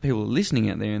 If people are listening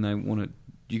out there and they want to,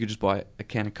 you could just buy a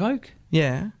can of Coke,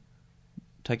 Yeah.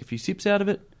 take a few sips out of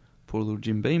it, put a little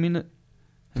Jim Beam in it,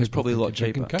 and it's People probably a think lot you're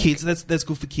drinking cheaper. Coke. Kids, that's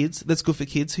good for kids. That's good for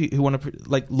kids who want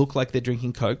to look like they're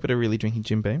drinking Coke but are really drinking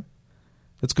Jim Beam.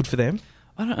 That's good for them,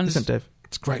 I don't isn't it, understand. Dave?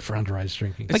 It's great for underage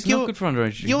drinking. It's not good for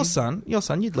underage drinking. Your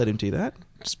son, you'd let him do that.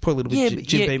 Just pour a little bit of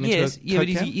Jim Beam into a Coke but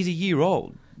can. he's a year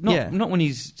old. Not when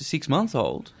he's 6 months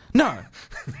old.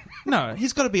 No,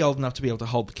 he's got to be old enough to be able to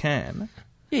hold the can.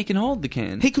 Yeah, he can hold the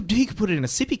can. He could put it in a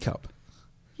sippy cup.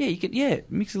 Yeah, you could. Yeah,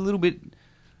 mix a little bit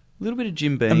of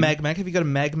Jim Beam. A Mag. Have you got a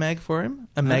Mag for him?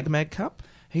 A Mag cup?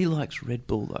 He likes Red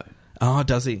Bull though. Oh,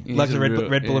 does he? He's Like a the Red real-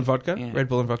 Bull and yeah, vodka? yeah. Red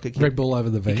Bull and vodka. Red Bull over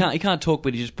the V. He can't talk,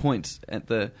 but he just points at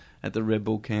the Red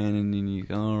Bull can, and then you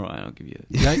go, "All right, I'll give you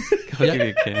Yeah. I'll give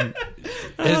you a can."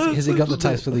 Has he got the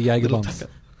taste for the Jaeger bombs?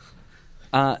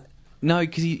 No,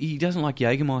 because he doesn't like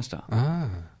Jägermeister. Ah.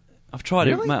 I've tried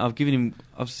Really? it, mate. I've given him.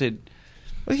 I've said,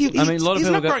 Well, I mean, a lot of he's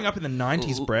people not go- growing up in the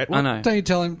 90s, Brett. I know. Don't you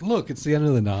tell him, look, it's the end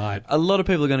of the night. A lot of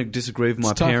people are going to disagree with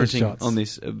my It's time for parenting shots. on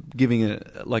this, giving an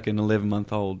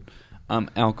 11-month-old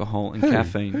alcohol and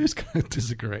caffeine. Who's going to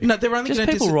disagree? No, they're only Just going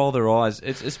to people roll their eyes.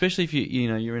 It's especially if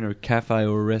you're in a cafe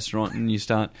or a restaurant and you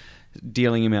start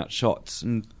dealing him out shots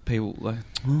and people like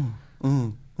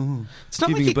It's not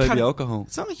giving like a baby cutting, alcohol.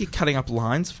 It's not like you're cutting up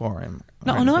lines for him.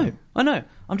 No, or I know. anything.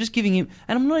 I'm just giving him,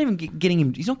 and I'm not even getting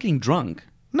him. He's not getting drunk.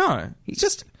 No, he's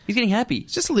just getting happy.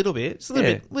 Just a little bit,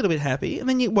 little bit happy, and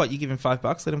then you give him $5,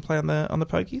 let him play on the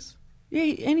pokies. Yeah,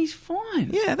 and he's fine.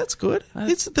 Yeah, that's good.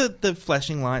 It's the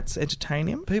flashing lights entertain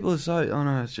him. People are so. Oh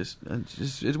no, it's just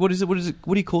what is it?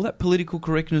 What do you call that? Political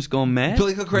correctness gone mad.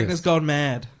 Political correctness gone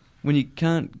mad. When you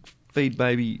can't feed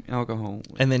baby alcohol,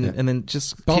 and then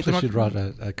just Bolter should write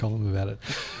a column about it.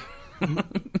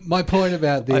 My point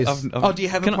about this... do you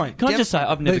have a point? Can Do I you just say, have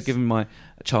I've never given my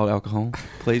child alcohol,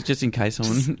 please, just in case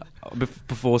someone...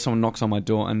 before someone knocks on my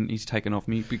door and he's taken off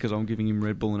me because I'm giving him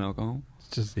Red Bull and alcohol.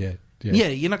 Just, Yeah,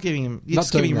 you're not giving him... You're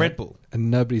just giving him Red Bull.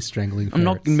 And nobody's strangling I'm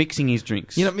not ferrets. mixing his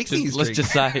drinks. You're not mixing his Let's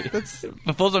drinks. just say.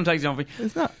 Before someone takes it off me,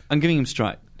 It's not. I'm giving him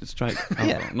straight alcohol,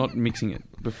 Yeah. not mixing it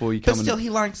before you But come still, and he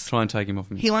likes... try and take him off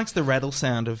me. He likes the rattle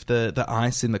sound of the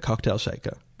ice in the cocktail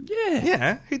shaker. Yeah.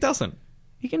 Yeah, who doesn't?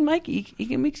 He can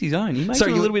mix his own. He makes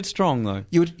Sorry, it a you- little bit strong, though.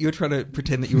 You were trying to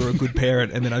pretend that you were a good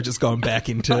parent, and then I've just gone back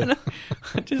into...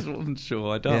 I just wasn't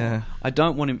sure. Yeah. I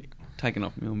don't want him taken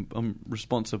off me. I'm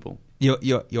responsible. You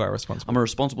are responsible. I'm a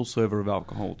responsible server of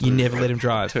alcohol. You never let him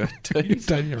drive. You've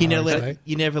done your You never own let thing.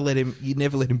 you never let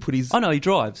him put his... I know he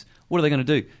drives. What are they going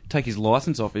to do? Take his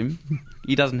license off him?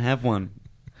 He doesn't have one.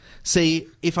 See,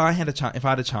 if I had a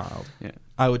child, Yeah.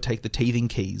 I would take the teething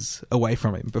keys away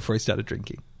from him before he started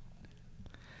drinking.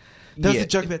 There was a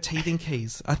joke about teething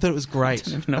keys. I thought it was great.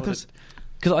 Because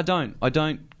I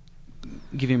don't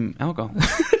give him alcohol.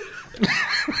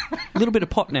 A little bit of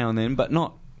pot now and then, but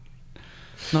not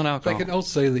alcohol. They can all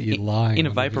see that you're lying. In a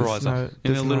on the video. vaporizer.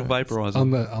 In a little vaporizer.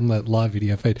 On the live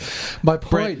video feed. My point...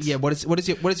 Brett, yeah, what is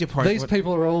your point? These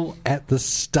people are all at the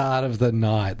start of the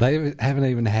night. They haven't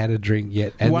even had a drink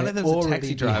yet, and One they're of them's a already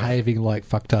taxi driver. behaving like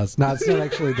fucktards. No, it's not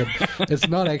actually it's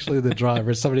not actually the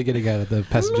driver. It's somebody getting out of the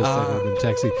passenger seat of the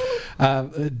taxi.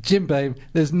 Jim Beam,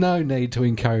 there's no need to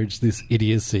encourage this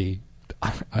idiocy.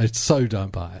 I so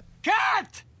don't buy it.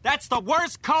 Cut! That's the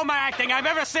worst coma acting I've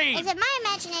ever seen! Is it my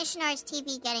imagination or is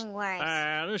TV getting worse?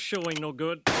 This show ain't no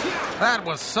good. That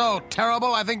was so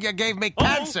terrible, I think you gave me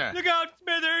cancer. Look out,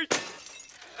 Smithers!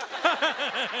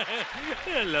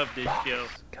 I love this show.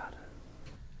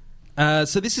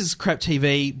 So this is Crap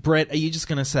TV. Brett, are you just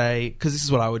going to say... Because this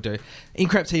is what I would do. In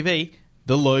Crap TV,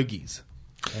 the Logies.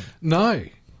 No.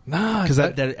 Because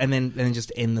and then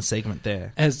just end the segment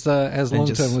there. As And long-term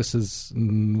just- listeners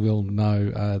will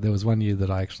know, there was one year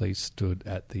that I actually stood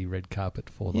at the red carpet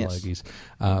for the Yes. Logies,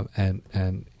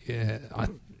 and yeah,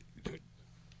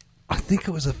 I think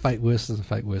it was a fate worse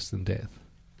than death,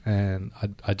 and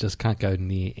I just can't go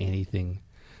near anything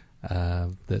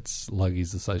that's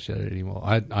Logies associated anymore.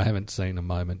 I haven't seen a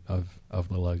moment of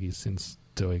the Logies since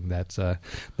doing that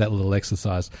little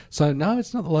exercise. So no,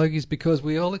 it's not the Logies, because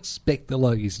we all expect the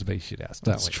Logies to be shithouse,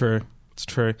 don't It's we? true. It's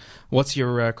true. What's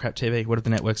your Crap TV? What have the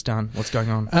networks done? What's going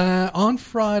on? On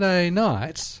Friday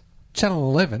night, Channel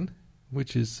 11,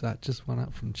 which is just one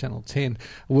up from Channel 10,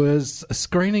 was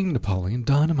screening Napoleon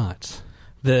Dynamite.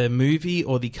 The movie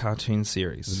or the cartoon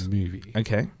series? The movie.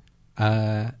 Okay.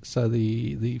 So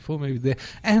the full movie there,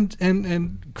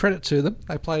 and credit to them,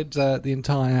 they played the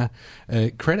entire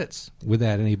credits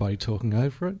without anybody talking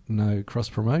over it. No cross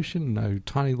promotion, no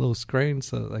tiny little screens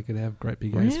so that they could have great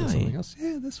big ads or Really? something else.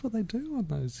 Yeah, that's what they do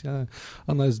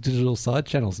on those digital side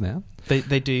channels now. They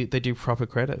do proper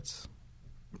credits.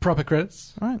 Proper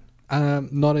credits. All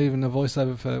right. Not even a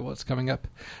voiceover for what's coming up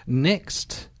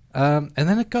next. And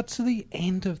then it got to the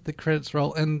end of the credits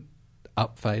roll, and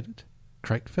up faded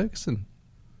Craig Ferguson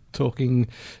talking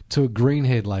to a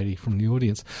green-haired lady from the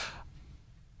audience.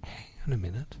 Hang on a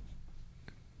minute.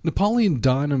 Napoleon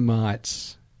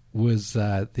Dynamite was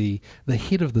the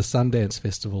hit of the Sundance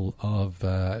Festival of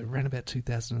around about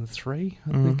 2003,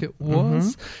 I think it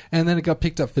was. And then it got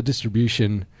picked up for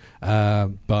distribution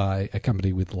by a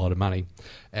company with a lot of money.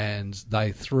 And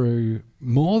they threw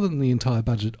more than the entire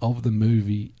budget of the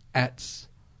movie at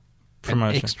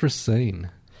Promotion. an extra scene.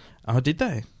 Oh, did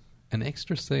they? An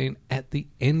extra scene at the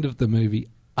end of the movie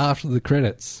after the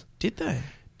credits. Did they?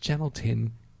 Channel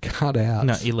 10 cut out.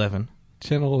 No, 11.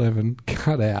 Channel 11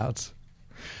 cut out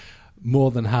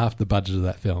more than half the budget of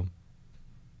that film.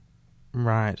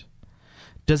 Right.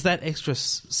 Does that extra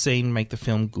scene make the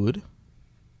film good?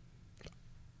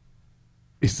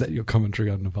 Is that your commentary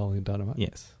on Napoleon Dynamite?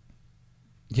 Yes.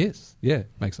 Yes. Yeah,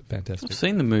 makes it fantastic. I've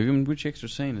seen the movie. Which extra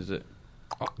scene is it?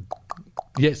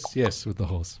 Yes, with the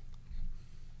horse.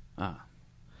 Ah.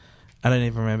 I don't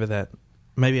even remember that.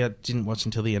 Maybe I didn't watch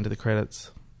until the end of the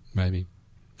credits. Maybe.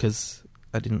 Because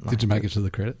I didn't like Did you make it to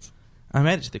the credits? I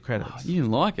made it to the credits. Oh, you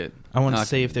didn't like it? I wanted No, to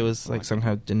see if there was like some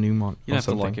kind of denouement You or don't have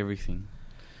to something. like everything.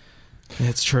 Yeah,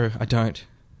 it's true. I don't.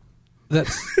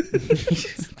 That's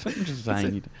I'm just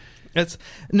saying. It's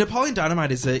Napoleon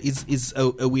Dynamite is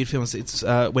a weird film. It's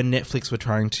when Netflix were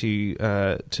trying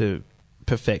to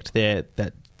perfect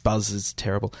that buzz is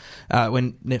terrible.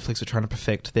 When Netflix were trying to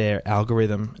perfect their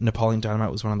algorithm, Napoleon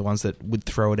Dynamite was one of the ones that would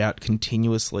throw it out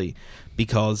continuously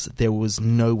because there was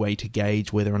no way to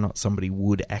gauge whether or not somebody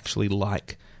would actually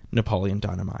like Napoleon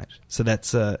Dynamite. So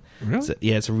that's Really?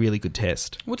 it's a really good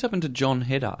test. What's happened to John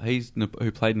Heder?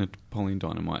 Who played Napoleon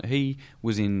Dynamite. He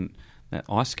was in that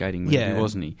ice skating movie,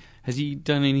 wasn't he? Has he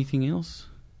done anything else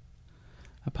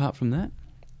apart from that?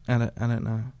 I don't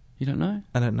know. You don't know?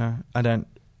 I don't know. I don't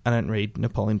read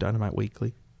Napoleon Dynamite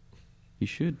weekly. You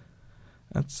should.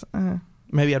 That's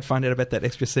maybe I'd find out about that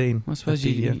extra scene. I suppose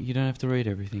you don't have to read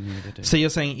everything either, do you? So you're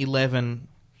saying 11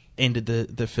 ended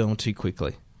the film too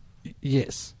quickly?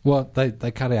 Yes. Well,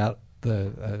 they cut out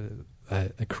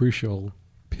a crucial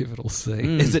pivotal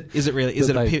scene. Is it really? Is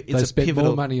it they spent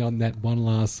pivotal? more money on that one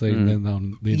last scene than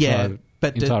on the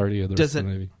entirety of the rest of the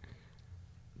movie.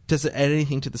 Does it add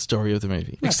anything to the story of the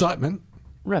movie? Excitement.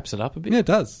 Wraps it up a bit. Yeah, it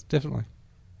does, definitely.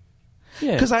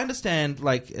 Yeah. Because I understand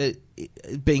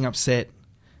being upset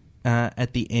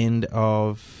at the end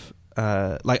of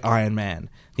Iron Man,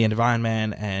 the end of Iron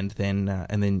Man, and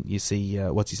then you see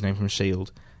what's his name from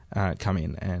S.H.I.E.L.D. come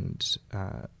in, and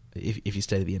if you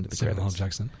stay to the end of the Samuel credits, L.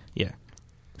 Jackson,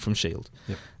 from S.H.I.E.L.D.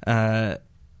 Yep.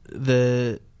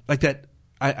 That.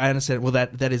 I understand. Well,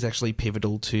 that is actually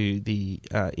pivotal to the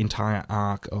entire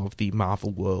arc of the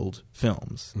Marvel World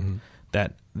films. Mm-hmm.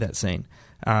 That scene,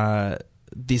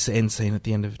 this end scene at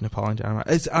the end of Napoleon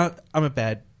Dynamite. I'm a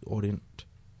bad audience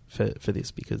for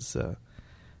this because I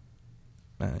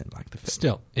didn't like the film.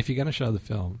 Still, if you're going to show the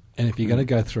film and if you're going to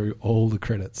go through all the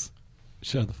credits,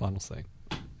 show the final scene.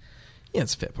 Yeah,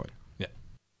 it's a fair point. Yeah.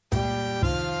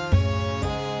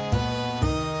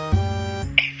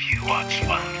 If you watch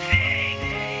one thing.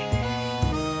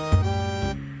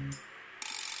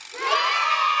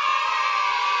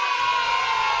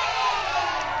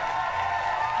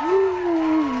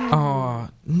 Oh,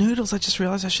 Noodles! I just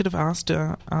realised I should have asked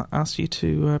you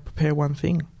to prepare one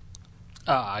thing.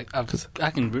 I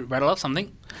can rattle off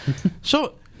something.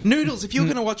 Sure, Noodles. If you're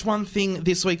going to watch one thing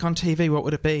this week on TV, what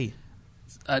would it be?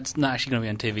 It's not actually going to be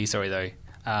on TV. Sorry though.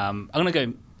 I'm going to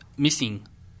go Missing.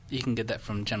 You can get that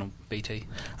from Channel BT.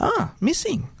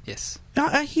 Missing. Yes.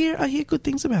 I hear good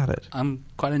things about it. I'm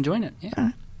quite enjoying it. Yeah.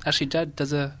 Right. Ashley Judd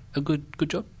does a good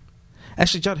job.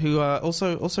 Ashley Judd, who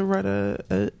also wrote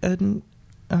a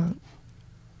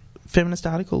feminist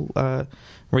article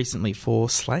recently for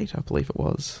Slate, I believe it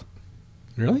was.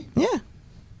 Really? Yeah.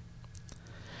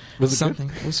 Was it something?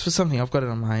 good? It was for something. I've got it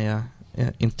on my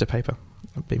Insta paper.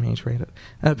 I've been meaning to read it.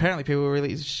 Apparently, people were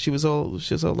really. She was all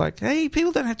like, "Hey,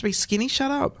 people don't have to be skinny. Shut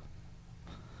up."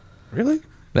 Really?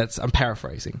 I'm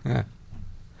paraphrasing. Yeah.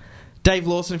 Dave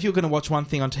Lawson, if you were going to watch one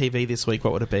thing on TV this week,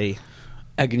 what would it be?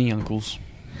 Agony Uncles.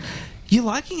 You're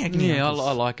liking Agony Yeah, Uncles?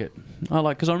 I like it.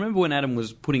 Because I remember when Adam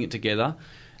was putting it together,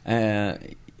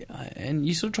 and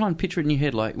you sort of try and picture it in your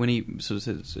head, like when he sort of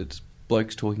says it's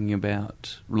blokes talking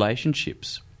about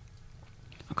relationships.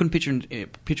 I couldn't picture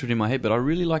it in my head, but I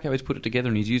really like how he's put it together,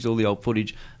 and he's used all the old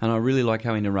footage, and I really like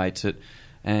how he narrates it,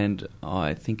 and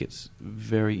I think it's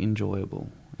very enjoyable.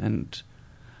 And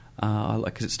I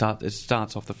like because it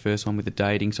starts off the first one with the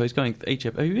dating. So he's going each.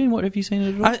 Have you seen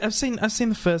it at all? I've seen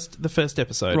the first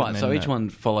episode. Right. And So then, each one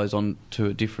follows on to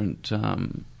a different.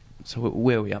 So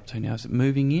where are we up to now? Is it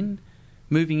moving in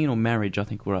or marriage? I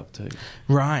think we're up to.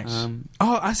 Right.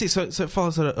 I see. So it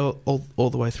follows it all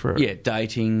the way through. Yeah,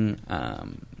 dating,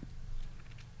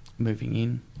 moving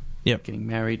in, getting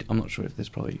married. I'm not sure if there's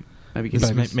probably. Maybe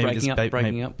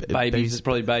breaking up. Babies. There's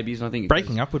probably babies, and I think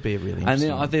breaking up would be a really interesting.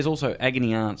 And then there's also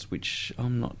Agony Aunts, which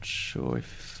I'm not sure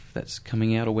if that's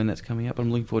coming out or when that's coming out, but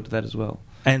I'm looking forward to that as well.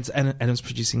 And Adam's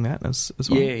producing that as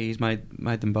well. Yeah, he's made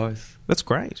them both. That's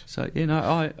great. So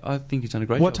I think he's done a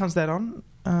great job. What time's that on?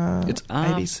 It's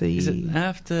ABC. Is it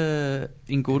after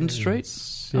In Gordon Street?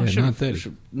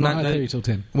 9:30. 9:30 till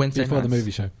 10. Wednesday before nights. the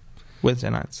movie show. Wednesday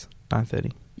nights,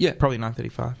 9:30. Yeah, probably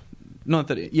 9:35.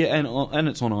 9:30. Yeah, and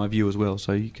it's on iView as well,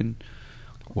 so you can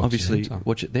obviously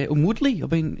watch it there. And Woodley, I've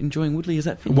been enjoying Woodley. Is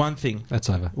that finished? One thing? That's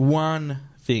over. One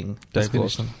thing. Dave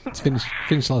Lawson. It's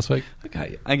finished last week.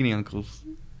 Okay, Agony Uncles.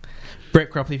 Brett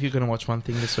Cropley, if you're going to watch one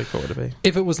thing this week, what would it be?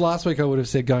 If it was last week, I would have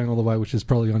said Going All the Way, which is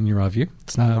probably on your iView,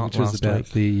 which was about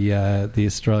the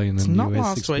Australian and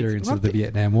US experience of the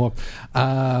Vietnam War.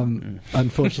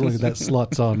 Unfortunately, that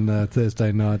slot's on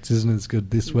Thursday nights isn't as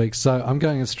good this week. So I'm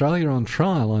going Australia on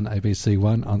Trial on ABC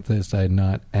One on Thursday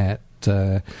night at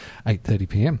 8:30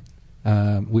 p.m.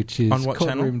 Which is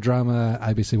courtroom drama,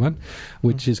 ABC One,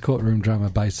 which is courtroom drama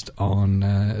based on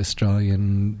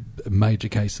Australian major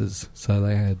cases. So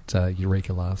they had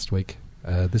Eureka last week.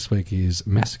 This week is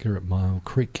Massacre at Mile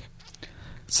Creek.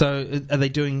 So are they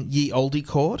doing Ye Olde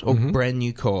Court or Brand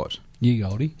New Court? Ye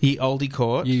Olde. Ye Olde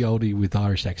Court. Ye Olde with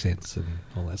Irish accents and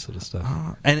all that sort of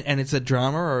stuff. And it's a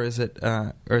drama, or is it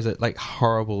like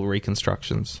horrible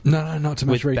reconstructions? No, not too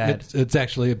much. With bad It's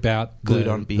actually about glued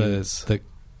on beards. The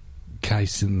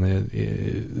case in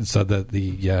the so that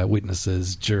the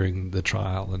witnesses during the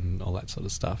trial and all that sort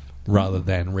of stuff, rather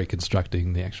than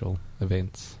reconstructing the actual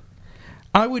events.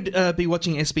 I would be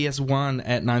watching SBS 1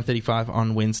 at 9:35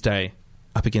 on Wednesday,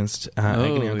 up against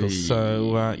Agony Uncles.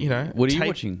 So what are you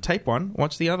watching? Tape one,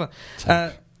 watch the other.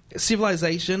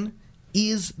 Civilization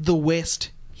is the West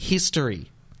history.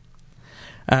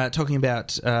 Talking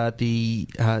about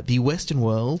the Western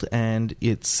world and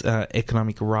its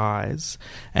economic rise,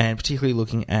 and particularly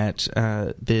looking at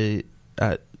the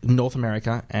North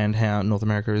America and how North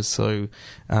America is so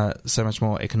much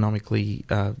more economically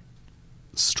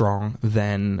strong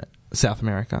than South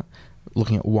America.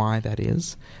 Looking at why that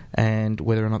is, and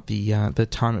whether or not the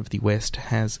time of the West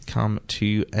has come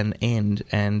to an end,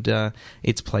 and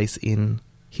its place in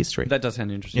history. That does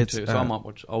sound interesting too. So I might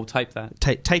watch. I'll tape that.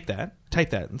 Tape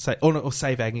that, and say, or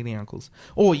save Agony Uncles.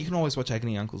 Or you can always watch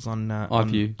Agony Uncles on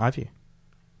iView.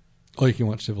 Or you can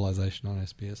watch Civilization on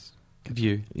SBS.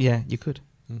 View. Yeah, you could.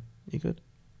 You could.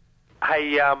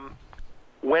 Hey,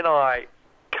 when I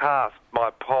cast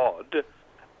my pod,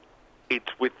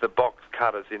 it's with the box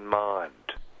cutters in mind.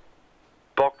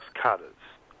 Box cutters.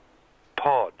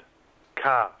 Pod.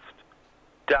 Cast.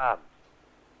 Done.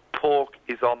 Pork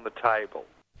is on the table.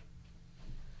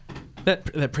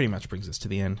 That pretty much brings us to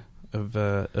the end of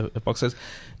box cutters.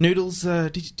 Noodles,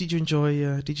 did you enjoy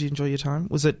your time?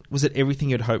 Was it everything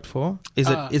you'd hoped for? Is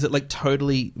it like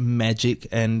totally magic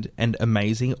and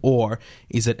amazing, or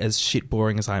is it as shit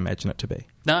boring as I imagine it to be?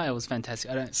 No, it was fantastic.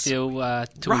 I don't feel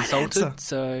too Right insulted, answer.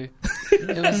 so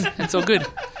it's all good.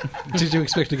 Did you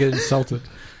expect to get insulted?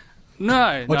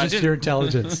 No, Or no, just your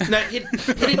intelligence? No, he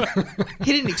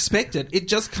didn't expect it. It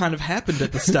just kind of happened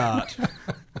at the start.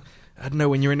 I don't know,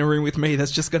 when you're in a room with me, that's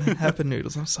just going to happen,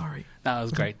 Noodles. I'm sorry. No, it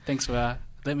was great. Thanks for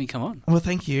letting me come on. Well,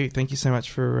 thank you. Thank you so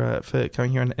much for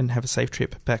coming here and have a safe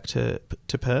trip back to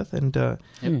Perth,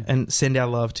 and send our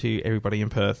love to everybody in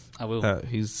Perth. I will.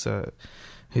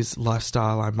 Whose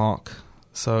lifestyle I mock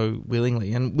so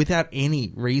willingly and without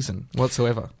any reason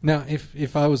whatsoever. Now,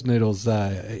 if I was Noodles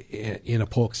in a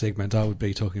pork segment, I would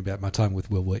be talking about my time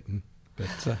with Will Wheaton.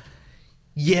 But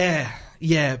yeah,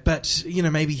 but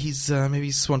maybe he's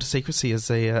sworn to secrecy as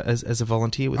a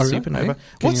volunteer with Supernova. Yeah.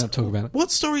 Can you not talk about it?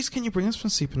 What stories can you bring us from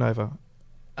Supernova?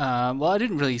 Well, I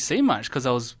didn't really see much because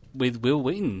I was with Will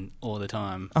Wheaton all the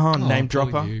time. Oh, name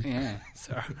dropper. Yeah,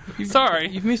 sorry.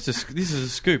 You've missed this is a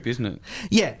scoop, isn't it?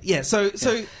 Yeah. So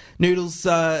Noodles,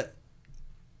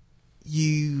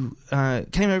 you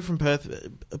came over from Perth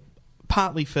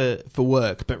partly for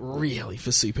work, but really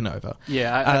for Supernova.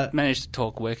 Yeah, I managed to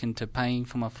talk work into paying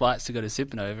for my flights to go to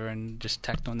Supernova, and just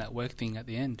tacked on that work thing at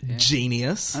the end. Yeah.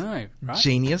 Genius. I know, right?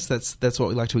 Genius. That's what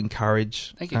we like to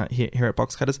encourage. Thank you. Here at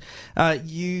Box Cutters.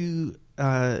 You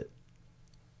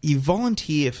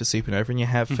volunteer for Supernova, and you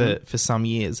have for some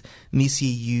years. And this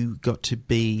year you got to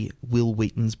be Will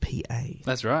Wheaton's PA.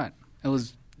 That's right. It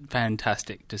was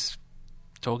fantastic, just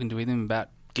talking to him about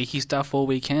geeky stuff all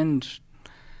weekend.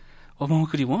 What more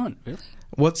could you want, really?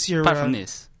 What's your... Apart from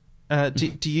this.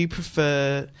 Do you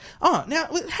prefer... Oh, now,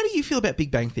 how do you feel about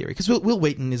Big Bang Theory? Because Will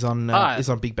Wheaton is on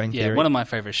Big Bang Theory. Yeah, one of my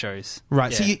favourite shows.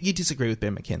 Right, yeah. so you disagree with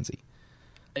Ben McKenzie?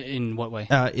 In what way?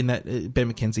 In that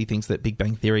Ben McKenzie thinks that Big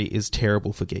Bang Theory is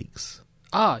terrible for geeks.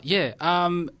 Yeah.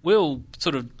 Will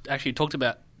sort of actually talked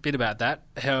a bit about that,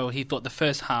 how he thought the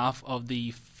first half of the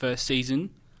first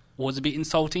season was a bit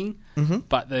insulting,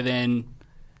 but they then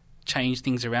changed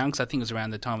things around, because I think it was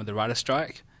around the time of the writer's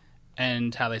strike,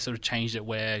 and how they sort of changed it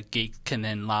where geeks can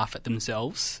then laugh at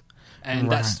themselves.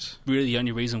 And that's really the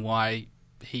only reason why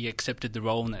he accepted the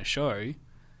role in that show,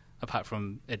 apart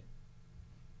from it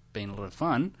being a lot of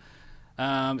fun,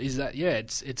 is that,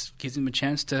 it gives him a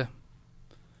chance to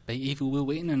be evil Will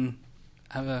Wheaton and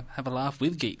have a laugh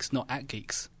with geeks, not at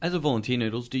geeks. As a volunteer,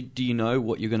 Noodles, do you know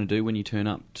what you're going to do when you turn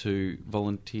up to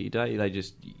volunteer day?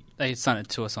 They sent it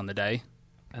to us on the day.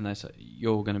 And they say,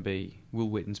 you're going to be Will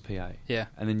Wheaton's PA. Yeah.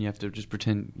 And then you have to just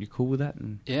pretend you're cool with that?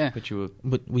 And yeah.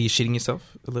 But were you shitting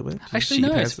yourself a little bit? Actually,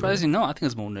 no, surprisingly not. I think I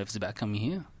was more nervous about coming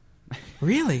here.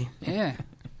 Really? Yeah.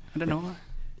 I don't know why.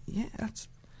 Yeah, that's...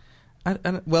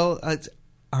 I'm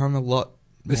a lot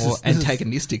more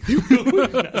antagonistic than Will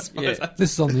Wheaton.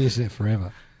 This is on the internet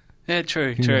forever. Yeah,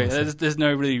 true. There's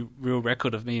no really real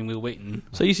record of me and Will Wheaton.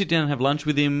 So you sit down and have lunch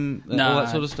with him, all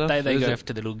that sort of stuff? They go off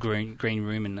to the little green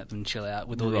room and let them chill out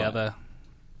with all the other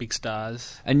big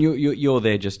stars. And you're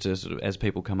there just to sort of, as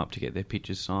people come up to get their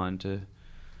pictures signed, to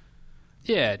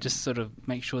Yeah, just sort of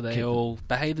make sure they all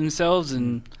behave themselves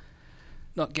and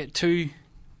not get too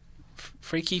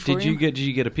freaky for him. Did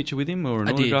you get a picture with him or an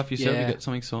autograph yourself? Yeah. You got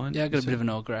something signed? Yeah, I got a bit of an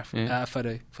autograph, Yeah.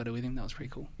 photo with him. That was pretty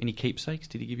cool. Any keepsakes?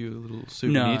 Did he give you a little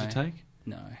souvenir to take?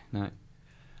 No.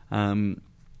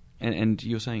 And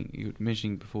you were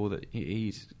mentioning before that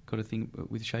he's got a thing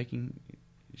with shaking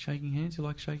hands. You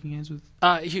like shaking hands with?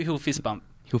 He'll fist bump.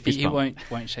 He won't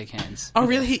shake hands. Oh,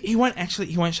 really? He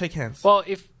won't shake hands. Well,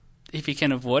 if he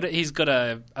can avoid it, he's got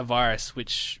a virus,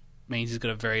 which means he's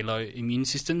got a very low immune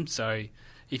system. So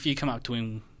if you come up to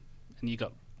him and you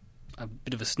got a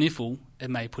bit of a sniffle, it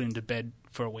may put him to bed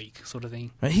for a week, sort of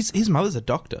thing. His mother's a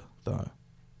doctor, though.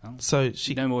 Oh. So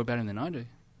she you know more about him than I do.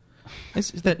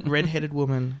 Is that red-headed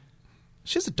woman?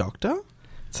 She's a doctor.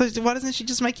 So why doesn't she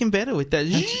just make him better with that?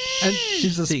 And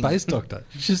she's a space doctor.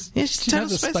 She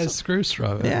has a space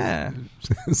screwdriver. Yeah,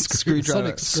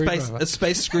 screwdriver. A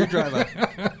space screwdriver.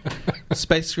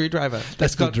 Space screwdriver.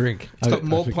 That's the drink. It's got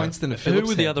more points than a Phillips Who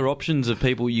were the other options of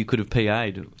people you could have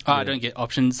PA'd? I don't get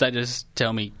options. They just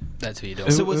tell me that's who you're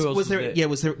doing. So was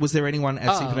there anyone at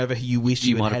Supernova who you wish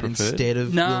you might had have preferred? instead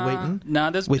of Will Wheaton?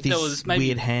 No, with his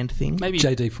weird hand thing. Maybe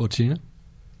JD Fortuna.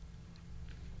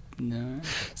 No.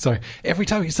 Sorry. Every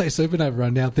time you say Supernova, I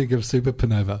now think of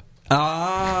Supernova.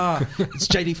 It's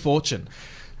JD Fortune.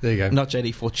 There you go. Not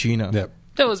JD Fortuna. Yep.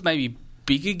 There was maybe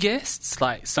bigger guests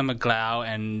like Summer Glau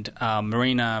and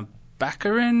Marina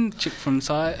Baccarin, chick from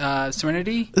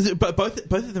Serenity. But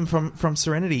both of them from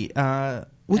Serenity.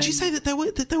 Would you say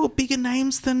that they were bigger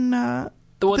names than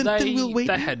Will Wheaton?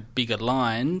 They had bigger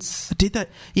lines. Did they?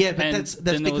 Yeah, but And that's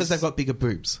then because they've got bigger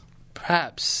boobs.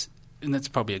 Perhaps, and that's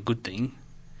probably a good thing.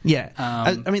 Yeah,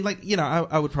 I mean,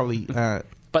 I would probably.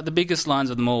 But the biggest lines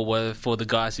of them all were for the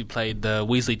guys who played the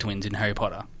Weasley twins in Harry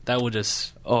Potter. They were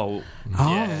just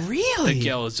really? The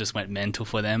girls just went mental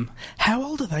for them. How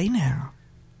old are they now?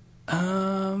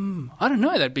 I don't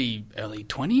know. They'd be early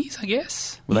 20s, I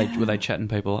guess. Were they chatting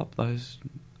people up? Those?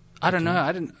 I don't know.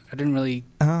 I didn't really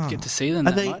get to see them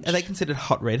that much. Are they considered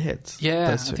hot redheads?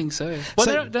 Yeah, I think so. Well,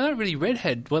 they're not really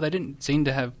redhead. Well, they didn't seem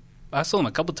to have. I saw them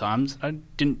a couple of times.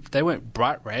 They weren't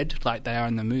bright red like they are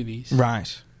in the movies.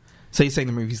 Right. So you're saying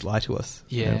the movies lie to us?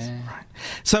 Yeah. Yes. Right.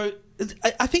 So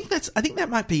I think that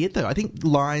might be it, though. I think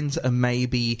lines are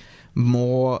maybe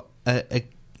more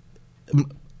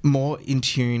more in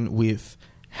tune with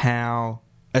how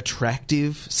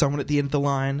attractive someone at the end of the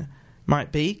line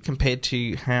might be compared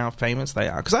to how famous they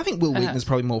are. Because I think Will Wheaton is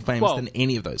probably more famous than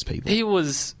any of those people.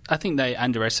 I think they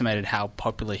underestimated how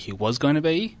popular he was going to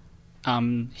be.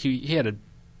 He had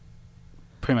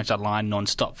pretty much a line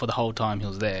non-stop for the whole time he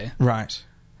was there. Right.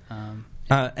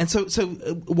 And so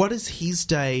what is his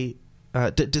day?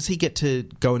 Does he get to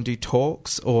go and do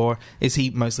talks, or is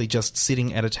he mostly just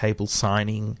sitting at a table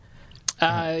signing?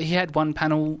 He had one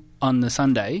panel on the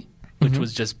Sunday, which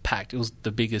was just packed. It was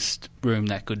the biggest room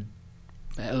that could...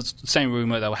 It was the same room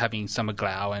where they were having Summer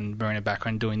Glau and Marina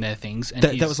Baccarin doing their things. And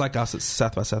that was like us at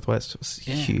South by Southwest. It was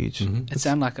huge. Mm-hmm. It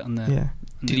sounded like it on the... Yeah.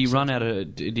 Did he run out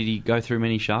of... Did he go through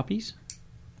many Sharpies?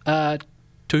 2.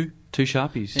 2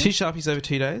 Sharpies. Yeah. 2 Sharpies over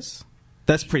 2 days?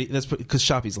 That's pretty... Because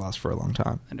Sharpies last for a long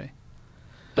time. I do.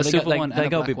 But they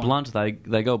go a bit blunt.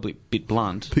 They go a bit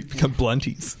blunt. They become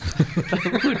blunties.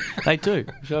 They do.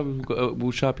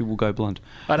 Sharpie will go blunt.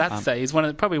 I'd have to say he's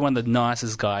probably one of the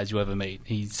nicest guys you ever meet.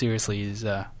 He seriously is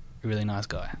a really nice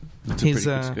guy. That's a pretty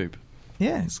good scoop.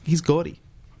 Yeah, he's gaudy.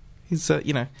 He's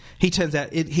he turns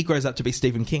out he grows up to be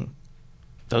Stephen King.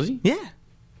 Does he? Yeah.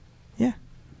 Yeah.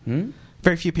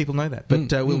 Very few people know that, but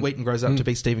Will Wheaton grows up to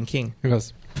be Stephen King. He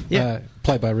was. Yeah.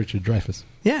 Played by Richard Dreyfuss.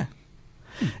 Yeah.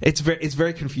 It's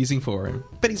very confusing for him,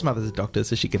 but his mother's a doctor,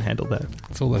 so she can handle that.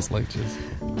 It's all those lectures.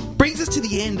 Brings us to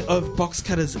the end of Box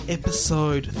Cutters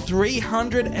episode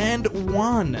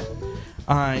 301.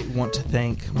 I want to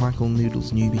thank Michael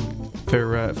Noodles Newby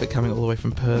for coming all the way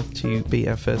from Perth to be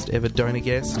our first ever donor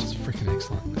guest. That's freaking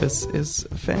excellent. This is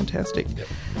fantastic. Yep.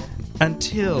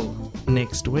 Until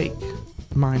next week,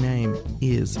 my name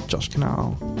is Josh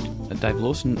Canal. Dave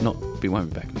Lawson won't be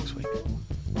back next week.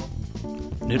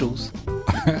 Noodles.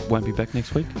 Won't be back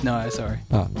next week? No, sorry.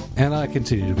 And I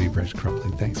continue to be Brett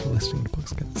Cropley. Thanks for listening to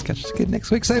Box Cutters. Catch us again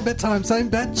next week. Same bad time, same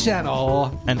bad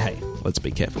channel. And hey, let's be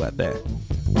careful out there.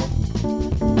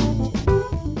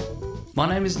 My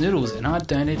name is Noodles, and I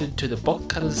donated to the Box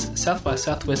Cutters South by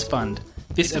Southwest Fund.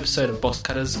 This episode of Box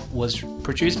Cutters was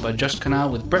produced by Josh Canal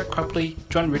with Brett Cropley,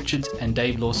 John Richards, and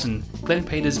Dave Lawson, Glenn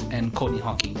Peters, and Courtney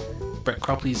Hocking. Brett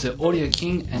Cropley is the audio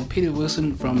king, and Peter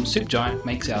Wilson from Soup Giant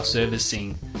makes our service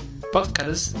sing. Box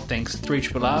Cutters thanks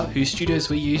 3RRR, whose studios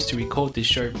we use to record this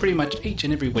show pretty much each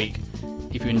and every week.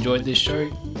 if you enjoyed this show,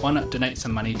 why not donate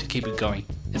some money to keep it going?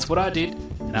 It's what I did,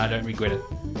 and I don't regret it.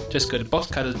 Just go to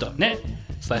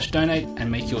boxcutters.net/donate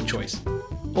and make your choice.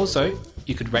 Also,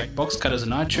 you could rate Box Cutters on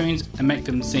iTunes and make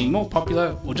them seem more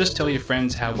popular, or just tell your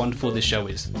friends how wonderful this show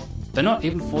is. They're not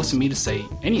even forcing me to say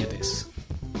any of this.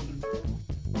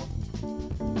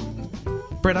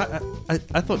 Brett,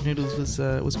 I thought Noodles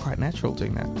was quite natural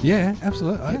doing that. Yeah,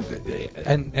 absolutely.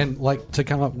 And like to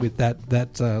come up with that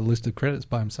list of credits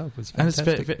by himself was fantastic.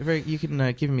 And it's very, you can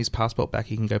give him his passport back.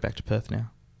 He can go back to Perth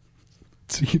now.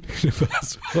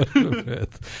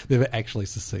 They've actually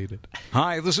seceded.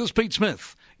 Hi, this is Pete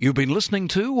Smith. You've been listening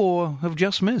to or have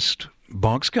just missed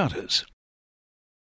Box Cutters.